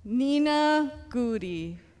 Nina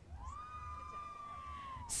Goody.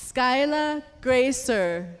 Skyla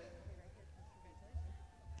Gracer.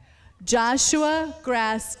 Joshua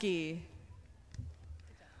Grasky.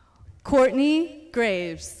 Courtney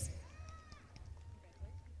Graves.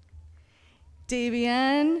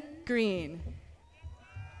 Davian Green.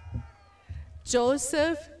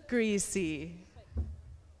 Joseph Greasy.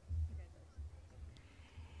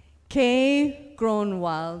 Kay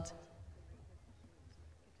Gronwald.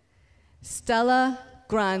 Stella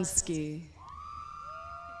Gronsky.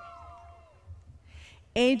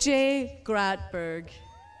 AJ Gratberg.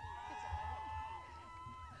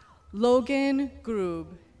 Logan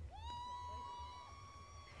Grube.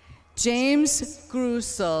 James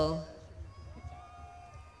Grusel.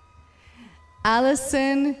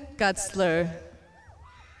 Allison Gutzler.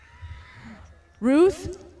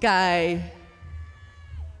 Ruth Guy.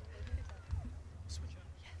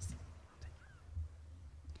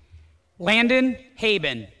 Landon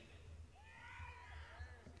Haben.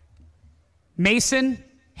 Mason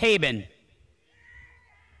Haben.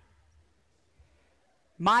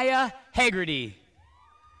 Maya Haggerty.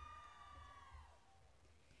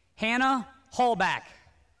 Hannah Hallback.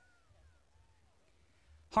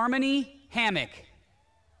 Harmony Hammock.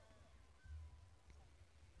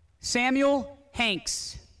 Samuel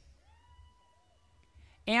Hanks.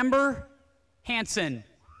 Amber Hanson.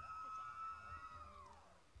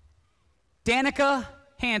 Danica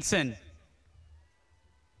Hanson.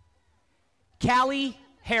 Callie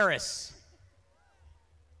Harris.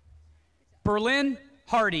 Berlin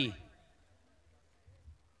Hardy.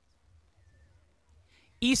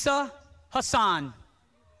 Isa Hassan.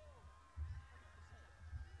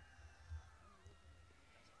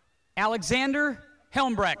 Alexander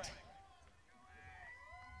Helmbrecht.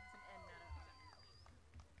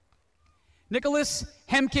 Nicholas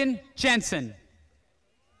Hemken Jensen.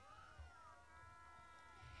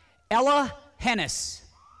 Ella Hennis.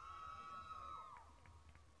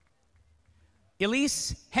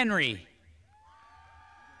 Elise Henry.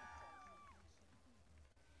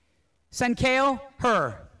 Senkeo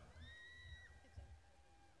Her.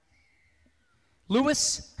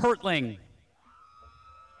 Louis Hertling.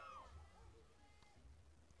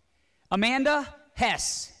 Amanda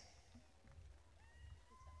Hess.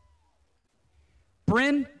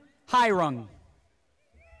 Bryn Hirung.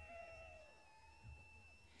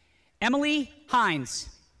 Emily Hines.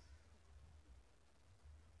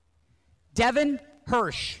 Devin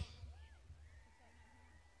Hirsch.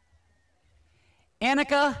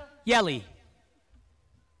 Anoka Yelly.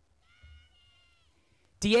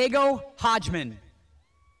 Diego Hodgman.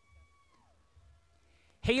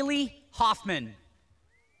 Haley Hoffman.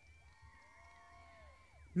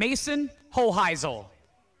 Mason Hoheisel.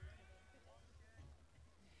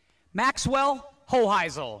 Maxwell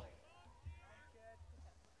Hoheisel.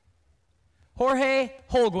 Jorge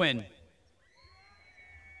Holguin.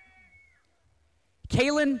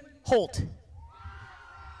 Kaylin Holt.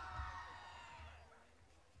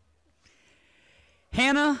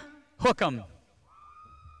 Hannah Hookham.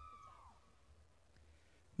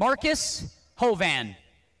 Marcus Hovan.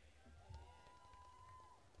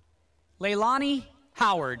 Leilani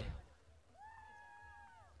Howard.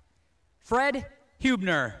 Fred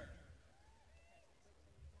Hubner.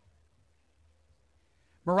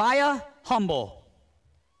 Mariah Humble.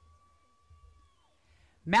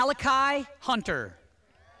 Malachi Hunter.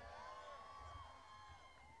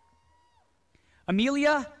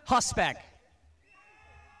 Amelia Husbeck.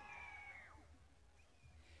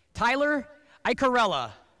 Tyler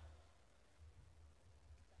Icarella.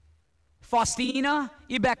 Faustina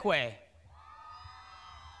Ibekwe.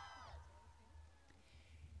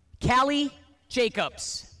 Callie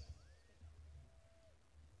Jacobs.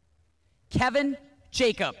 Kevin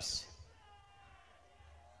Jacobs.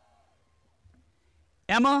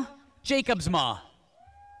 Emma Jacobsma.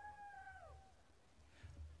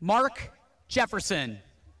 Mark Jefferson.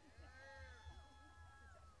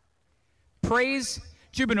 Praise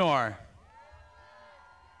Jubinor.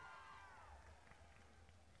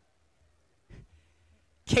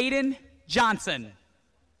 Caden Johnson.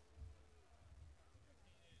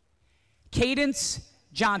 Cadence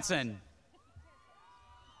Johnson.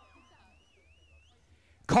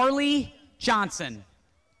 Carly Johnson.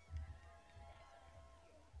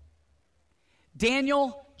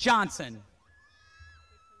 Daniel Johnson.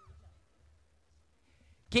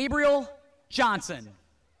 Gabriel Johnson.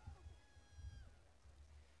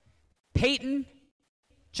 Peyton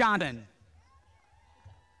Johnson.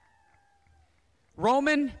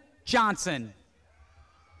 Roman Johnson.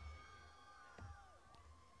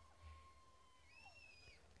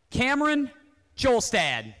 Cameron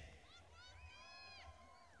Jolstad.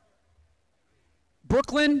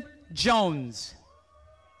 Brooklyn Jones.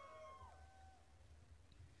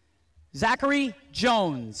 Zachary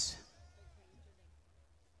Jones.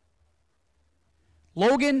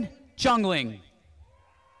 Logan Jungling.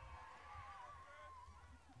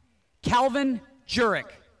 Calvin Jurek.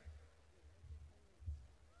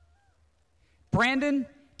 Brandon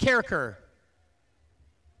Carricker.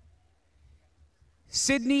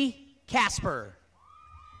 Sydney Casper.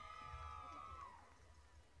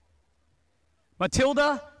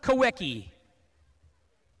 Matilda Kowecki.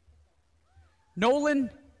 Nolan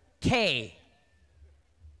K.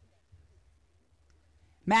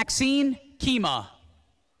 Maxine Kima.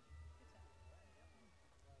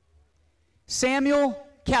 Samuel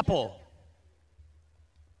Keppel.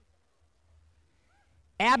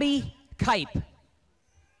 Abby Kipe.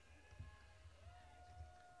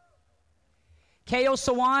 Keo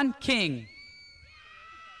Sawan King.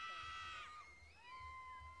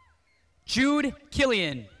 Jude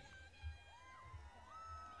Killian.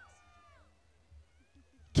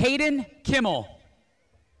 Caden Kimmel.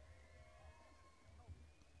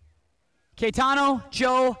 Caetano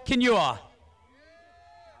Joe Kinua.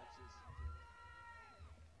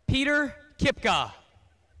 Peter Kipka.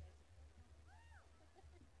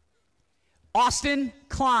 Austin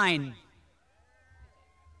Klein.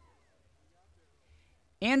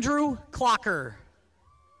 Andrew Clocker.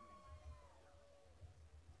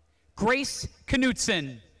 Grace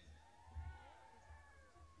Knutson.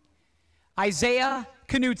 Isaiah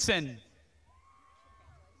Knutson.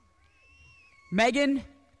 Megan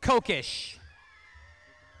Kokish.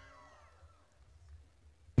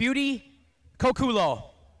 Beauty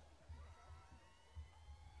Kokulo.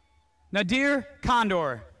 Nadir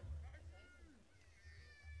Condor.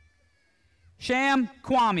 Sham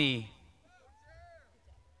Kwame.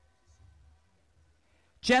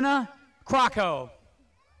 Jenna Krakow.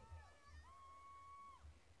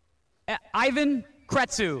 Ivan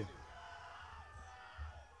Kretsu.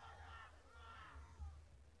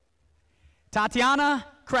 Tatiana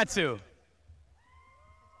Kretsu.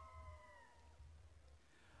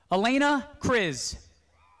 Elena Kriz.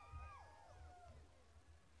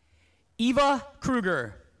 Eva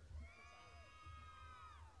Kruger.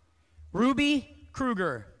 Ruby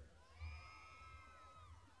Kruger.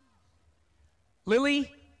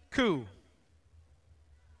 Lily Koo.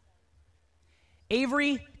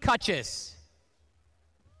 Avery Kutchis.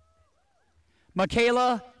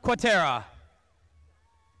 Michaela Quatera.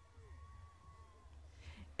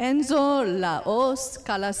 Enzo Laos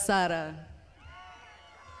Calasara.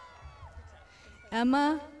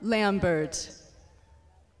 Emma Lambert.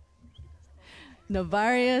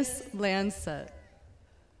 Navarius Lancet.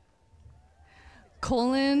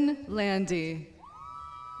 Colin Landy.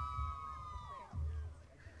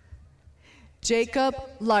 Jacob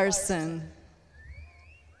Larson.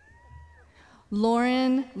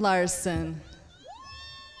 Lauren Larson.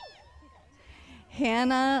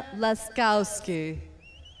 Hannah Laskowski.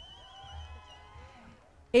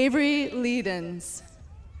 Avery Leedens.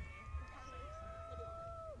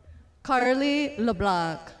 Carly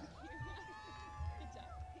LeBlanc.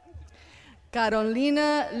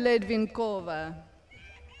 Carolina Ledvinkova.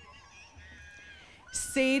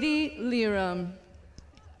 Sadie Liram.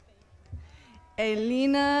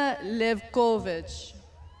 Elena Levkovich.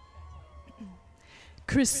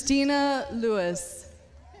 Christina Lewis.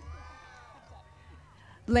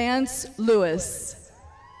 Lance Lewis.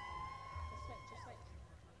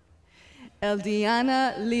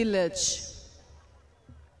 Eldiana Lilich.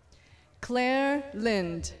 Claire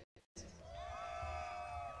Lind.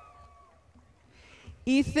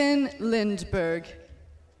 Ethan Lindberg.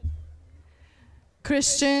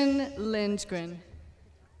 Christian Lindgren.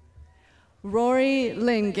 Rory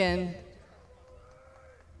Lingen.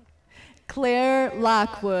 Claire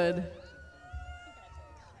Lockwood.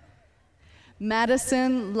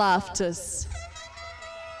 Madison Loftus.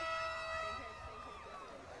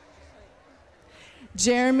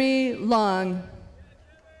 Jeremy Long.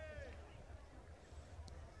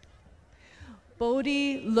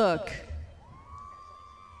 Bodie Look.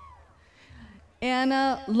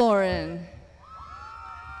 Anna Lauren.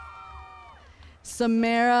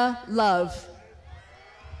 Samara Love.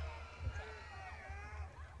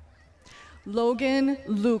 Logan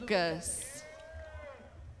Lucas.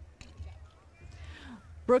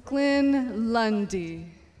 Brooklyn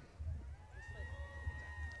Lundy.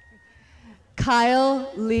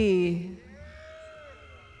 Kyle Lee.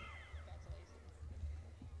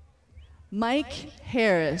 Mike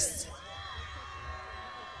Harris.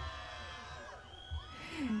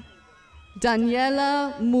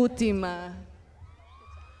 Daniela Mutima.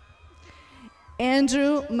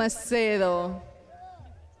 Andrew Macedo.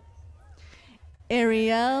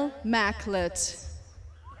 Ariel Maclet.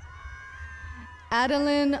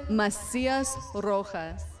 Adeline Macias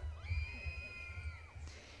Rojas.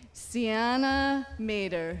 Sienna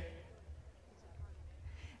Mader.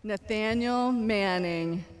 Nathaniel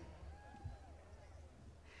Manning.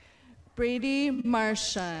 Brady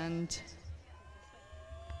Marchand.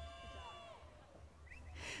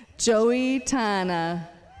 Joey Tana.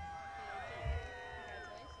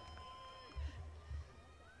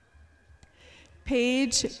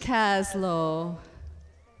 Paige Caslow.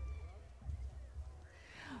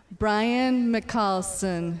 Brian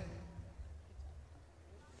McCallson.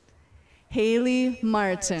 Haley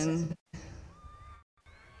Martin.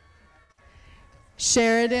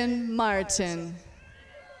 Sheridan Martin.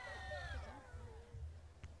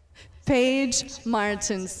 Paige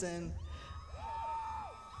Martinson.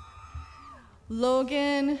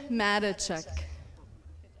 Logan Matichuk.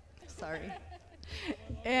 Sorry.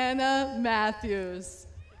 Anna Matthews.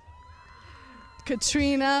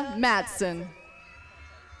 Katrina Matson.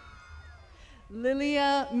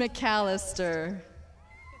 Lilia McAllister.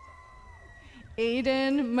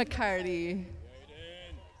 Aiden McCarty.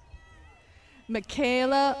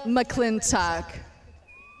 Michaela McClintock.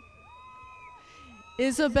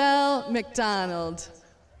 Isabel McDonald.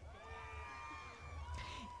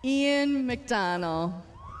 Ian McDonald.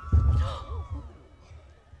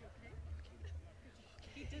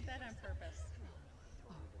 He did that on purpose.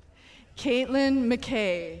 Caitlin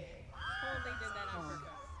McKay. Totally did that on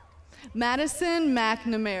purpose. Madison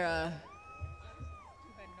McNamara.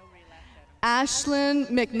 Ashlyn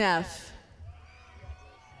McNeff.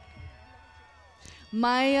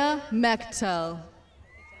 Maya Mechtel.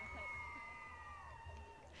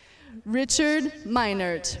 Richard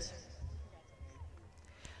Meinert.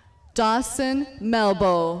 Dawson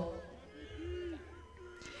Melbo.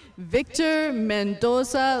 Victor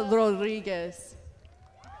Mendoza Rodriguez.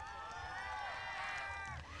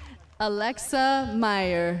 Alexa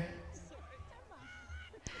Meyer.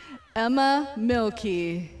 Emma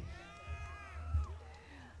Milkey.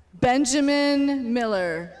 Benjamin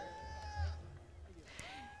Miller.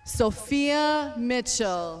 Sophia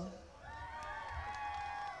Mitchell.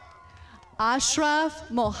 Ashraf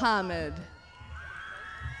Mohammed.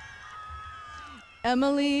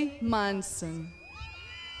 Emily Monson.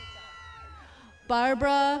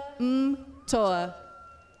 Barbara Toa.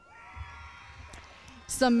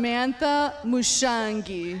 Samantha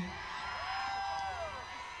Mushangi.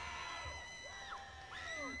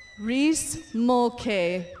 Reese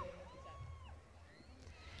Mulcahy.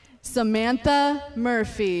 Samantha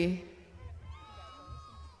Murphy.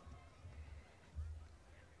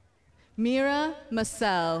 Mira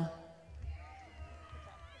Massell.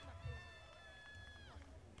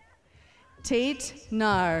 Tate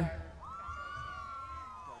Nar.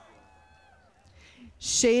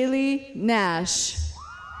 Shaylee Nash.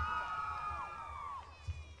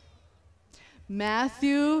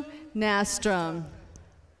 Matthew Nastrom.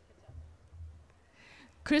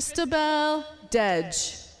 Christabel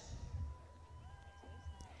Dedge.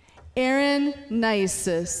 Aaron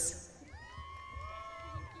Nisus.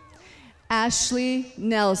 Ashley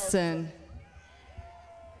Nelson.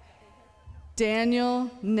 Daniel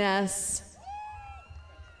Ness.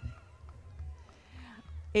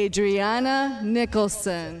 Adriana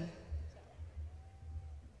Nicholson.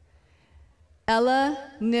 Ella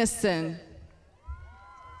Nissen.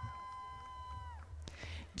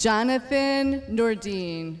 Jonathan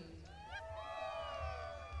Nordine.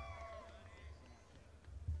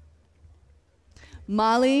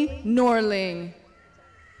 Molly Norling.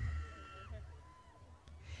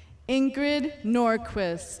 Ingrid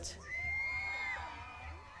Norquist.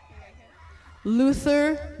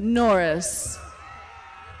 Luther Norris.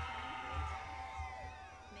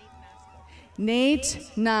 Nate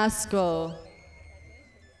Nasco.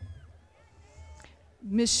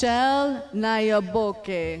 Michelle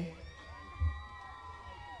Nayaboke.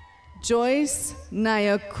 Joyce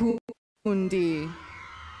Nayakundi.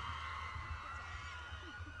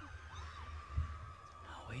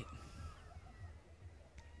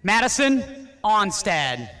 Madison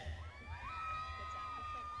Onstad.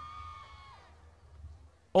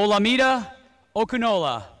 Olamida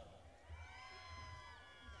Okunola.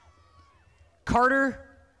 Carter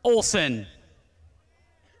Olson.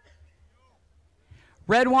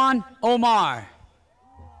 Redwan Omar.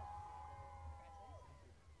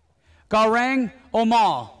 Garang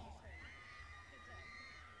Omal.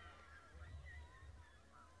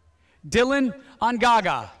 Dylan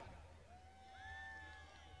Ongaga.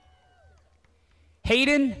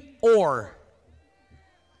 Hayden Orr.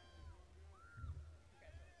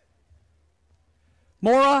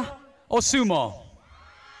 Mora Osumo.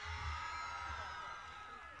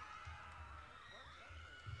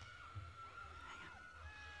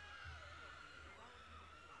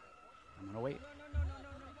 I'm gonna wait.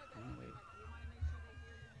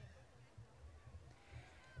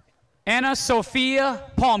 Anna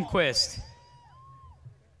Sophia Palmquist.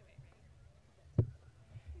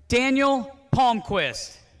 Daniel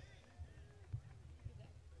Palmquist.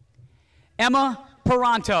 Emma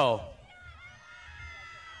Peranto.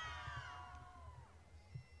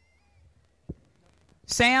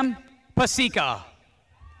 Sam Pasica.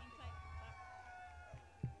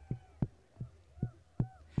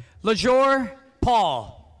 LaJour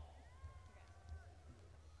Paul.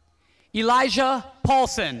 Elijah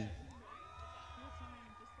Paulson.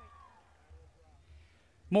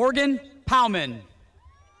 Morgan Powman.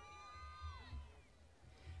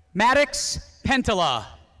 Maddox Pentala.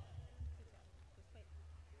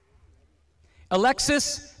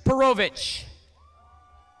 Alexis Perovich.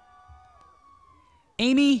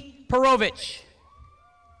 Amy Perovich.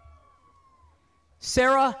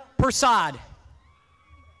 Sarah Persad.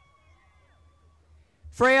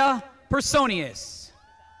 Freya Personius.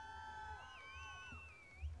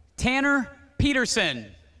 Tanner Peterson.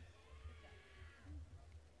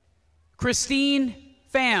 Christine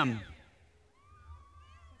Pham.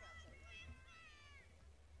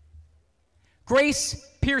 Grace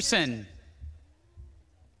Pearson.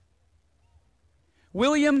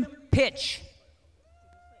 William Pitch.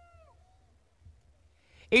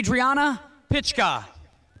 Adriana Pitchka.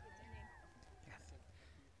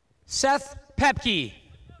 Seth Pepke.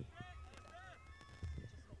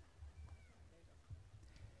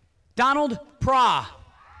 Donald Pra.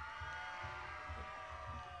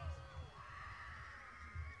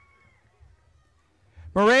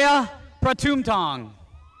 Maria Pratumtong.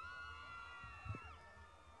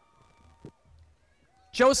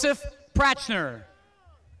 Joseph Pratchner.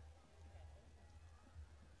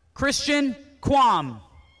 Christian Quam.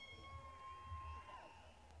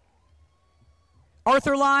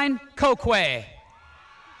 Arthurline Kokwe.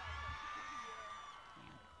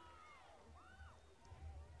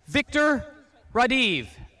 Victor Radiv.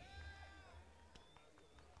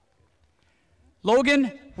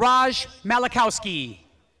 Logan Raj Malakowski.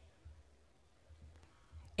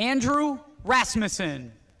 Andrew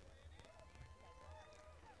Rasmussen.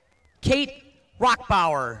 Kate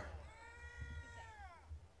Rockbauer.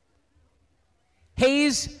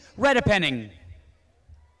 Hayes Redepenning.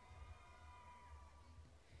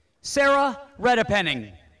 Sarah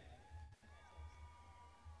Redepenning.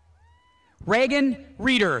 Reagan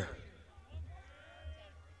Reeder.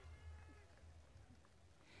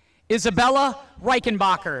 Isabella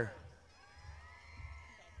Reichenbacher.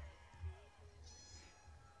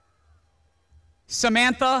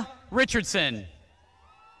 Samantha Richardson.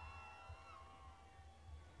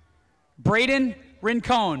 Braden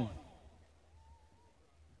Rincon.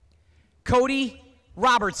 Cody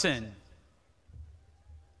Robertson.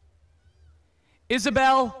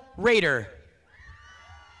 Isabel Rader.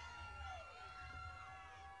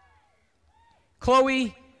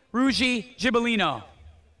 Chloe Ruggi Gibellino.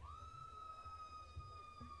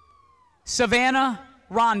 Savannah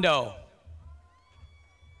Rondo.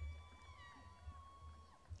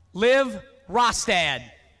 Liv Rostad.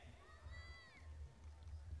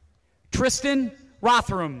 Tristan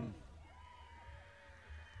Rothram.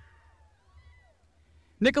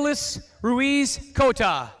 Nicholas Ruiz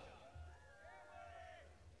Cota.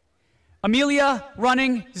 Amelia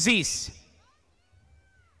Running Zeese.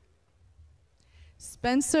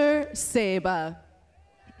 Spencer Seba.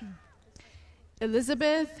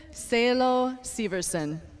 Elizabeth Salo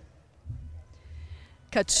Severson.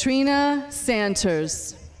 Katrina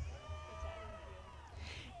Santers.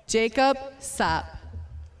 Jacob Sapp.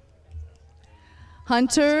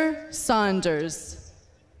 Hunter Saunders.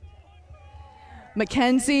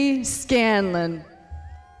 Mackenzie Scanlon.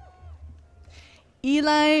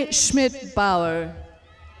 Eli Schmidt-Bauer.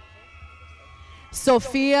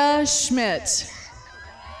 Sophia Schmidt.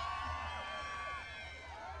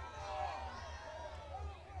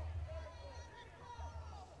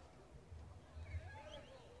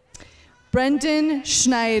 Brendan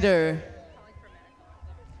Schneider.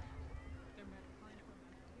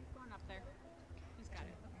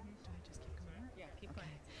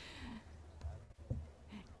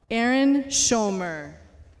 Aaron Schomer.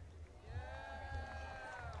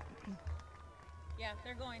 Yeah,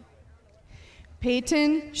 they're going.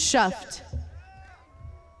 Peyton Schuft.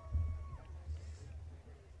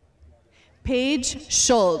 Paige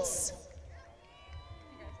Schultz.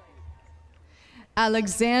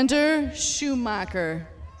 Alexander Schumacher.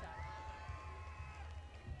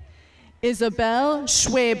 Isabel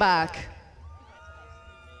Schwebach.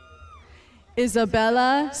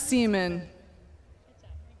 Isabella Seaman.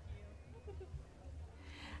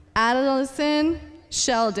 Addison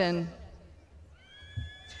Sheldon.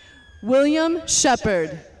 William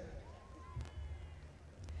Shepard.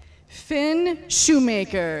 Finn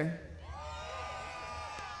Shoemaker.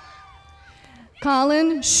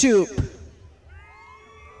 Colin Shoup.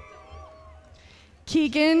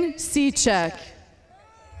 Keegan Seacheck.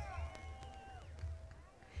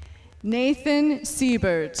 Nathan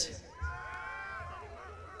Siebert.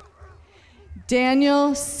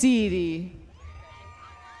 Daniel Seedy.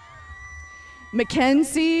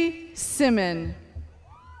 Mackenzie Simon.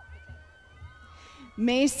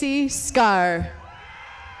 Macy Scar.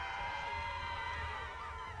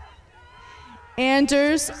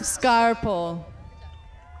 Anders Scarpel.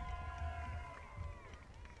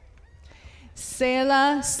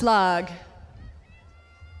 Selah Slog.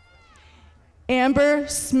 Amber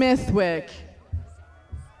Smithwick.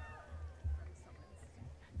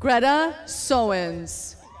 Greta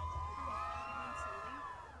Sowens.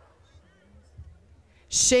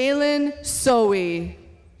 Shaylin Sowie.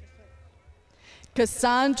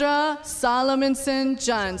 Cassandra Solomonson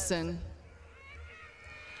Johnson.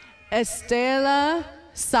 Estela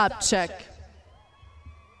Sapchek.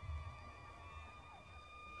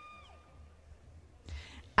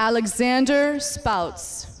 Alexander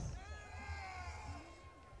Spouts.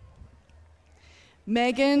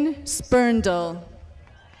 Megan Spurndle.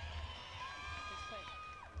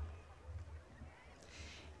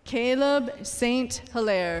 Caleb St.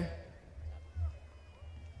 Hilaire.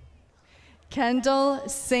 Kendall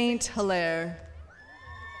St. Hilaire.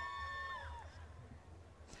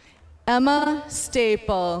 Emma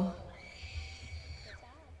Staple.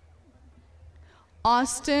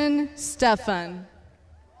 Austin Stefan.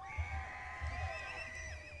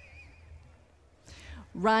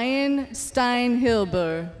 Ryan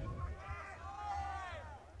Steinhilber.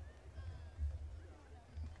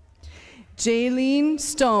 Jaylene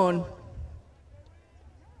Stone.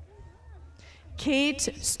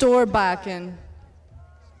 Kate Storbakken.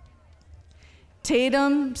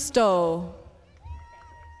 Tatum Stowe.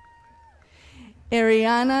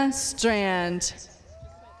 Ariana Strand.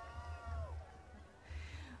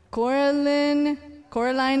 Coraline,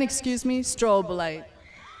 Strobolite.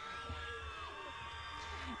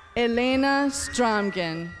 Elena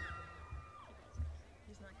Stromgen.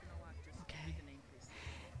 Okay.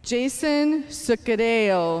 Jason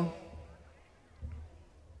Sucadeo.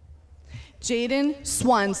 Jaden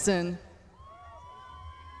Swanson.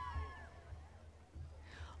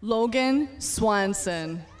 Logan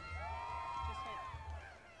Swanson.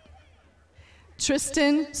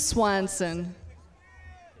 Tristan Swanson.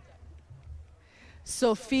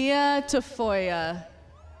 Sophia Tafoya.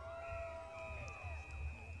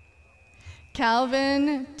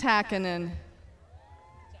 Calvin Takanen.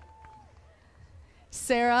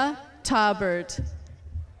 Sarah Taubert.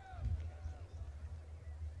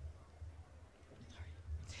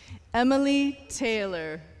 Emily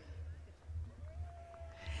Taylor.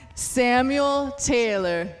 Samuel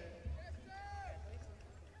Taylor.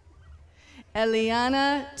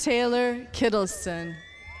 Eliana Taylor Kittleson.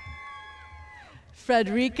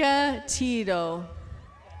 Frederica Tito.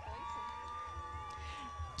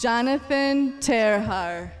 Jonathan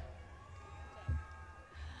Terhar.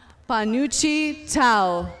 Panucci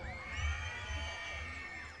Tao.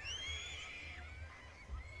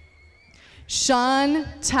 Sean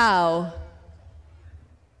Tao.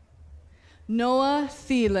 Noah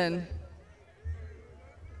Thielen.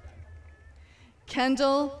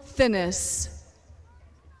 Kendall Finnis.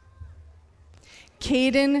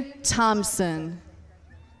 Caden Thompson.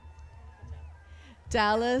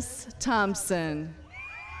 Dallas Thompson.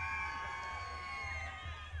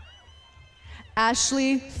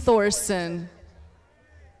 Ashley Thorson.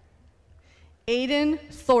 Aiden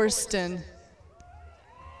Thorsten.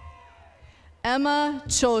 Emma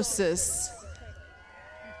Chosis.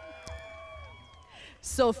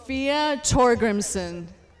 Sophia Torgrimson.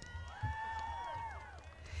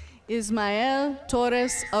 Ismael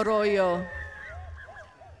Torres Arroyo.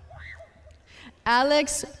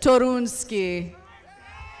 Alex Torunsky.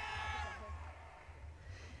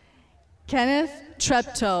 Kenneth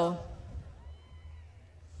Treptow.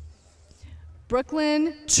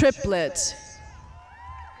 Brooklyn Triplett.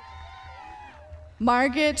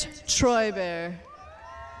 Margaret Troybear.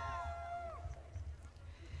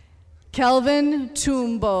 Kelvin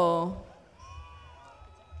Tumbo.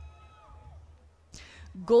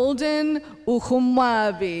 Golden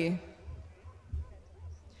Uchumwabi.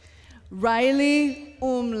 Riley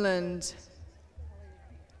Umland.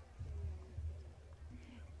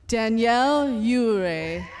 Danielle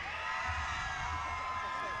Ure.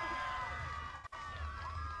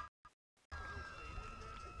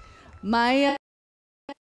 Maya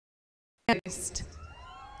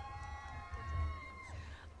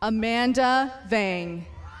Amanda Vang.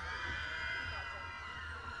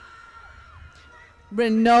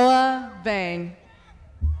 Renoa Vang.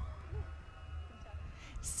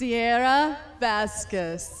 Sierra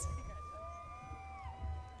Vasquez.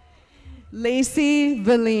 Lacey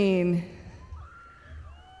Valine.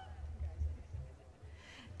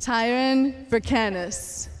 Tyron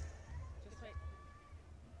Vercanis.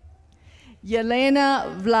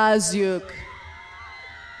 Yelena Vlasiuk.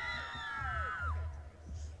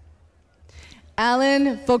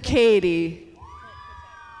 Alan Vocati.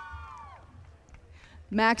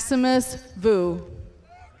 Maximus Vu.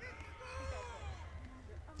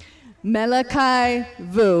 Malachi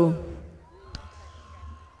Vu.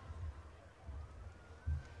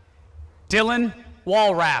 Dylan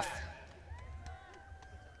Walrath.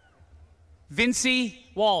 Vincy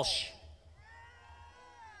Walsh.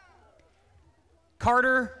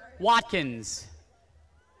 Carter Watkins.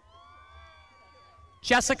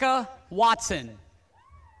 Jessica Watson.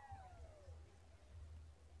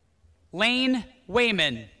 Lane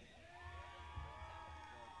Wayman.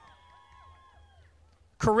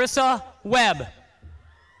 Carissa Webb.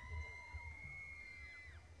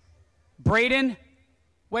 Braden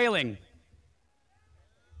Whaling.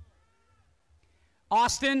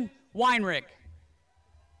 Austin Weinrich.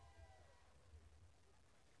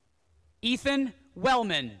 Ethan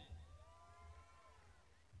Wellman.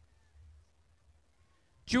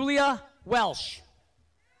 Julia Welsh.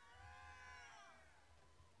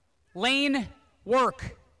 Lane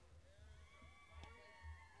Work.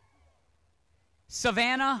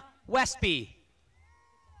 Savannah Westby.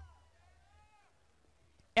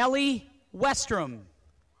 Ellie Westrom.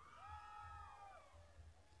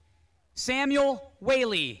 Samuel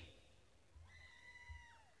Whaley.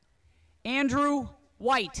 Andrew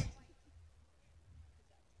White.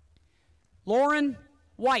 Lauren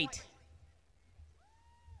White.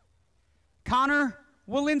 Connor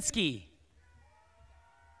Walensky.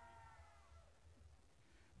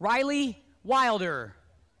 Riley Wilder.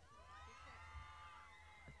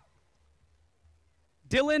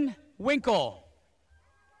 Dylan Winkle.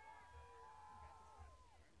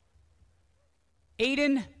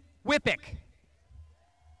 Aiden Whippick.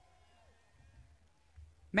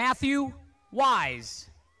 Matthew Wise.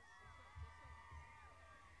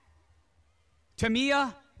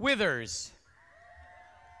 Tamia Withers.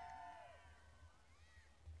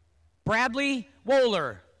 Bradley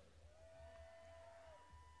Wohler.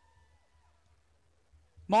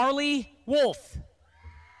 Marley Wolf.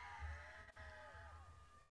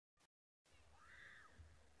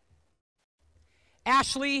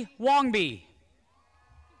 Ashley Wongby.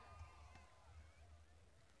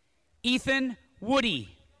 Ethan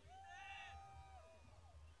Woody.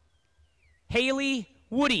 Haley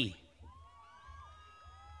Woody.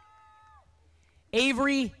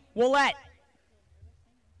 Avery Willette.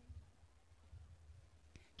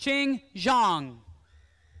 Ching Zhang.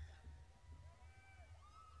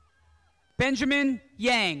 Benjamin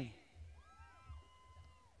Yang.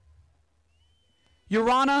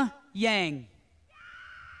 Urana Yang.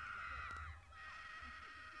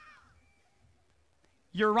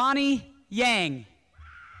 Urani Yang.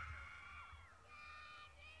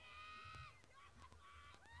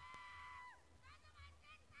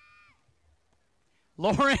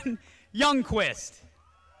 Lauren Youngquist.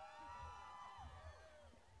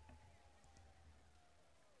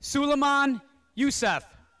 Suleiman Youssef.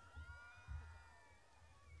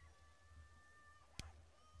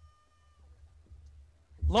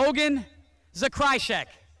 Logan Zakryshek.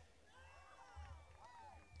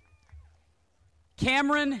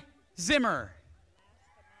 Cameron Zimmer.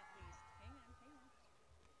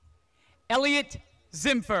 Elliot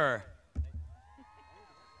Zimfer.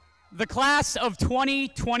 The class of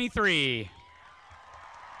 2023.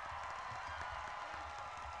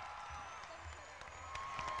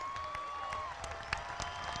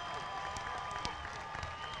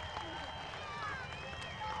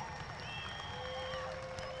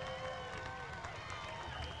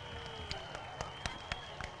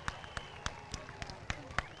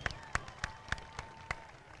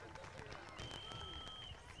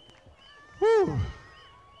 Whew.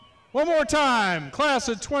 One more time, class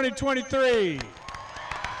of 2023.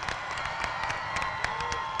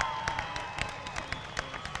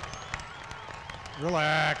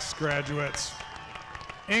 Relax, graduates.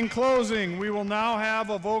 In closing, we will now have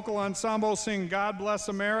a vocal ensemble sing God Bless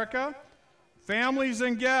America. Families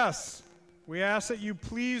and guests, we ask that you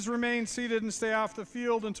please remain seated and stay off the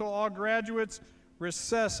field until all graduates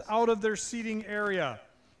recess out of their seating area.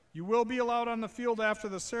 You will be allowed on the field after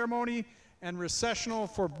the ceremony and recessional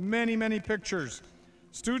for many, many pictures.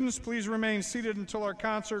 Students, please remain seated until our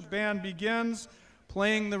concert band begins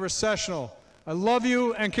playing the recessional. I love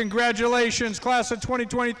you and congratulations, class of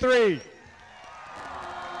 2023.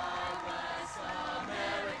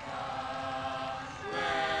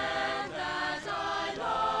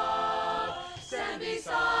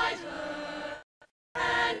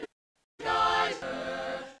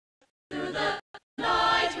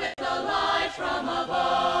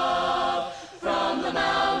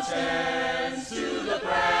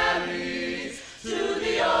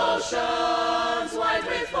 Oceans white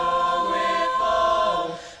with foam,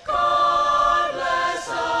 God bless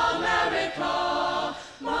America.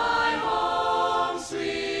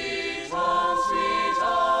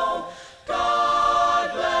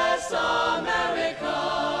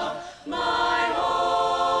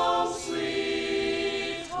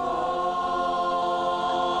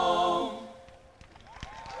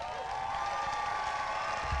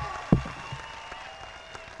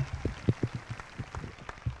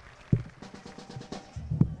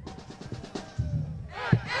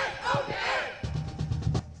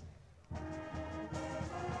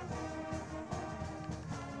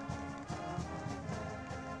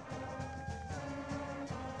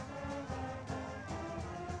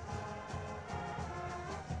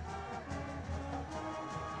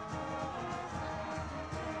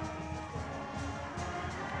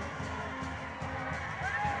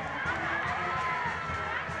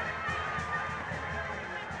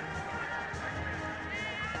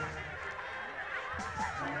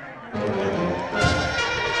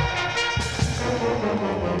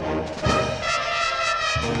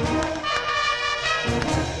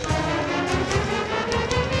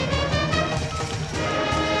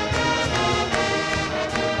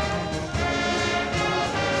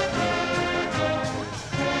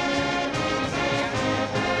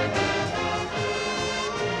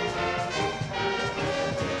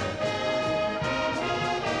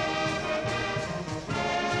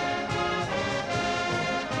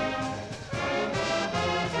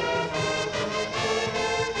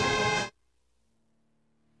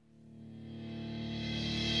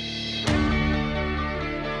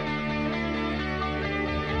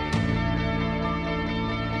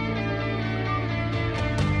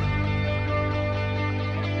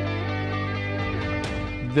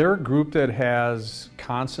 They're a group that has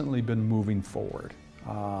constantly been moving forward.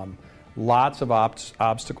 Lots of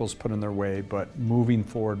obstacles put in their way, but moving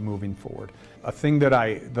forward, moving forward. A thing that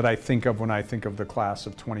I think of when I think of the class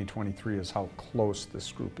of 2023 is how close this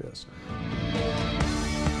group is.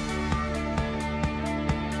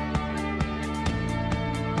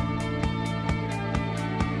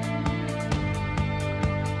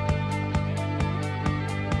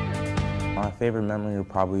 My favorite memory would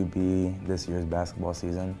probably be this year's basketball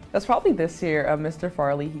season. That's probably this year. Mr.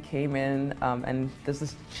 Farley, he came in and there's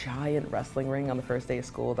this giant wrestling ring on the first day of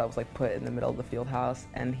school that was like put in the middle of the field house,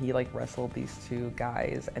 and he like wrestled these two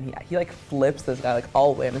guys, and he like flips this guy like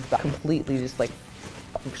all the way on his back, completely just like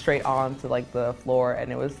straight onto like the floor,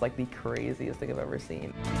 and it was like the craziest thing I've ever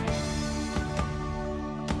seen.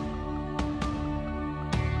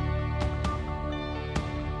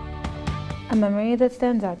 A memory that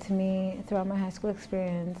stands out to me throughout my high school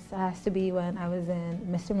experience has to be when I was in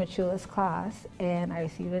Mr. Machula's class and I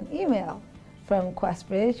received an email from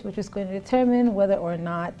Questbridge, which was going to determine whether or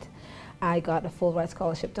not I got a full ride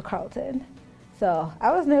scholarship to Carleton. So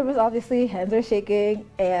I was nervous, obviously, hands were shaking,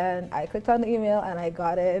 and I clicked on the email and I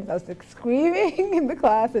got it. I was like screaming in the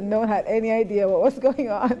class and no one had any idea what was going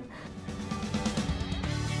on.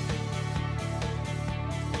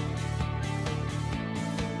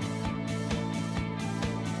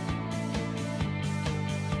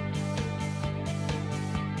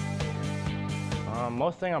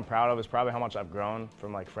 Most thing I'm proud of is probably how much I've grown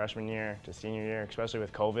from like freshman year to senior year, especially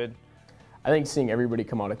with COVID. I think seeing everybody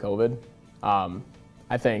come out of COVID,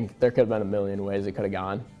 I think there could have been a million ways it could have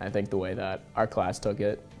gone. I think the way that our class took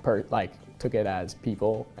it, took it as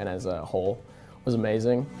people and as a whole, was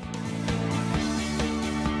amazing.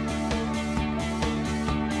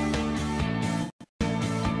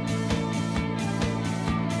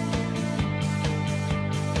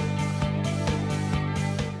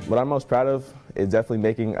 What I'm most proud of is definitely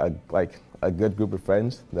making a good group of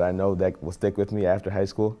friends that I know that will stick with me after high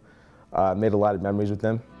school. I made a lot of memories with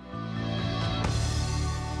them.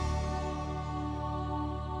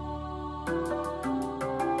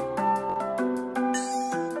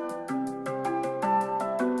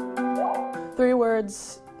 Three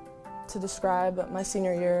words to describe my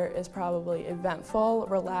senior year is probably eventful,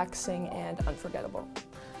 relaxing, and unforgettable.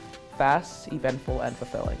 Fast, eventful, and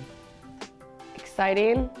fulfilling.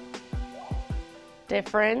 Exciting,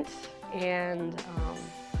 different, and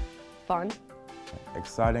fun.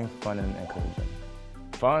 Exciting, fun, and encouraging.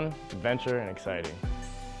 Fun, adventure, and exciting.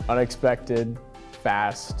 Unexpected,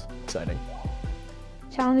 fast, exciting.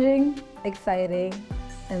 Challenging, exciting,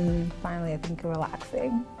 and finally I think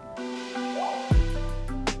relaxing.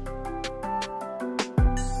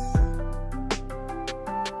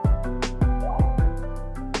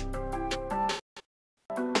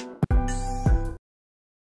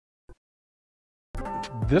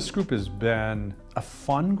 This group has been a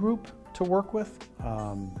fun group to work with.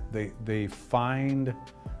 They find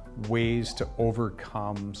ways to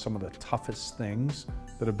overcome some of the toughest things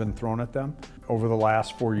that have been thrown at them. Over the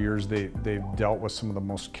last 4 years, they've dealt with some of the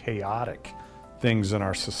most chaotic things in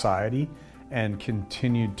our society and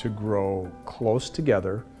continued to grow close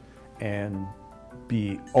together and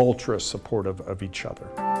be ultra supportive of each other.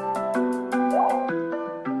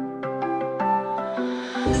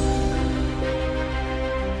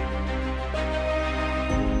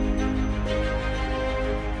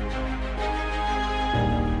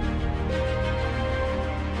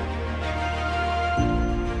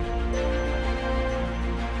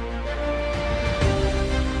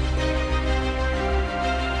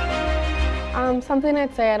 Something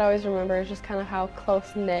I'd say I'd always remember is just kind of how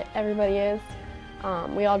close-knit everybody is.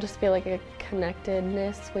 We all just feel like a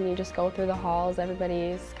connectedness when you just go through the halls.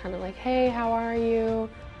 Everybody's kind of like, hey, how are you?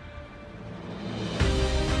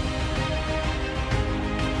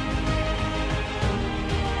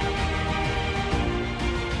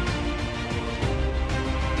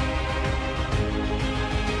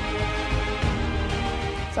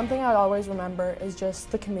 Something I would always remember is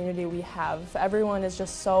just the community we have. Everyone is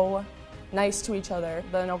just so nice to each other.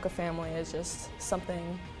 The Anoka family is just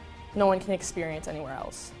something no one can experience anywhere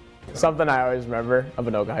else. Something I always remember of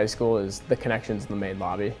Anoka High School is the connections in the main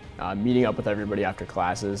lobby. Meeting up with everybody after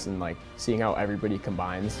classes and like seeing how everybody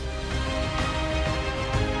combines.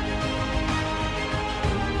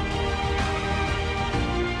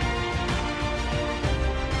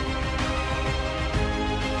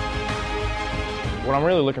 What I'm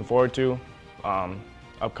really looking forward to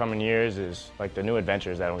upcoming years is like the new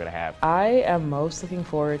adventures that I'm gonna have. I am most looking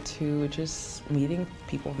forward to just meeting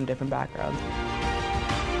people from different backgrounds.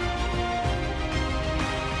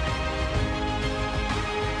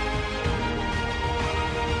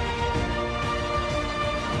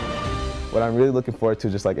 What I'm really looking forward to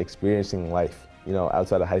is just like experiencing life, you know,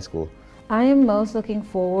 outside of high school. I am most looking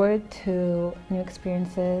forward to new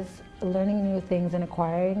experiences, learning new things and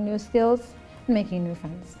acquiring new skills, and making new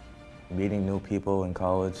friends. Meeting new people in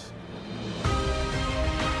college.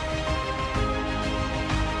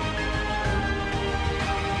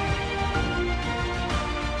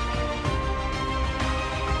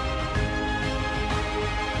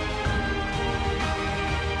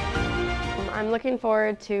 I'm looking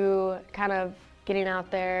forward to kind of getting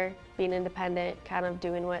out there, being independent, kind of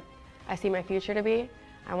doing what I see my future to be.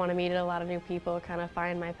 I want to meet a lot of new people, kind of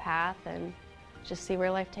find my path, and just see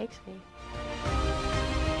where life takes me.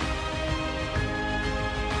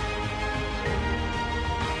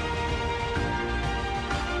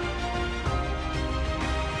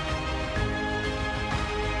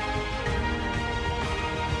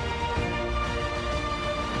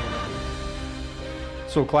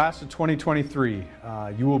 So class of 2023,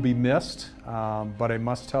 you will be missed, but I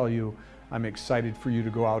must tell you, I'm excited for you to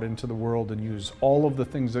go out into the world and use all of the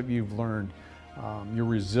things that you've learned, your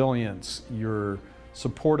resilience, your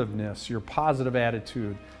supportiveness, your positive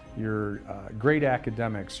attitude, your great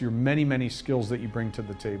academics, your many, many skills that you bring to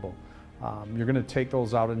the table. You're going to take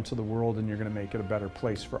those out into the world and you're going to make it a better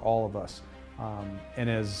place for all of us. And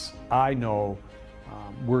as I know,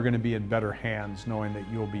 we're going to be in better hands knowing that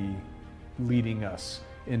you'll be leading us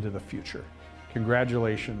into the future.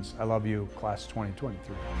 Congratulations. I love you, class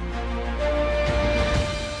 2023.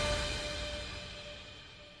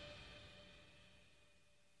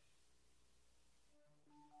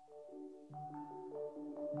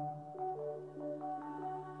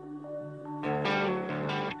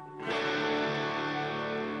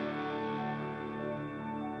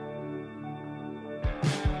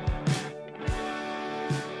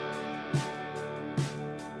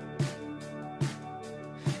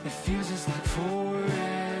 It feels just like forever.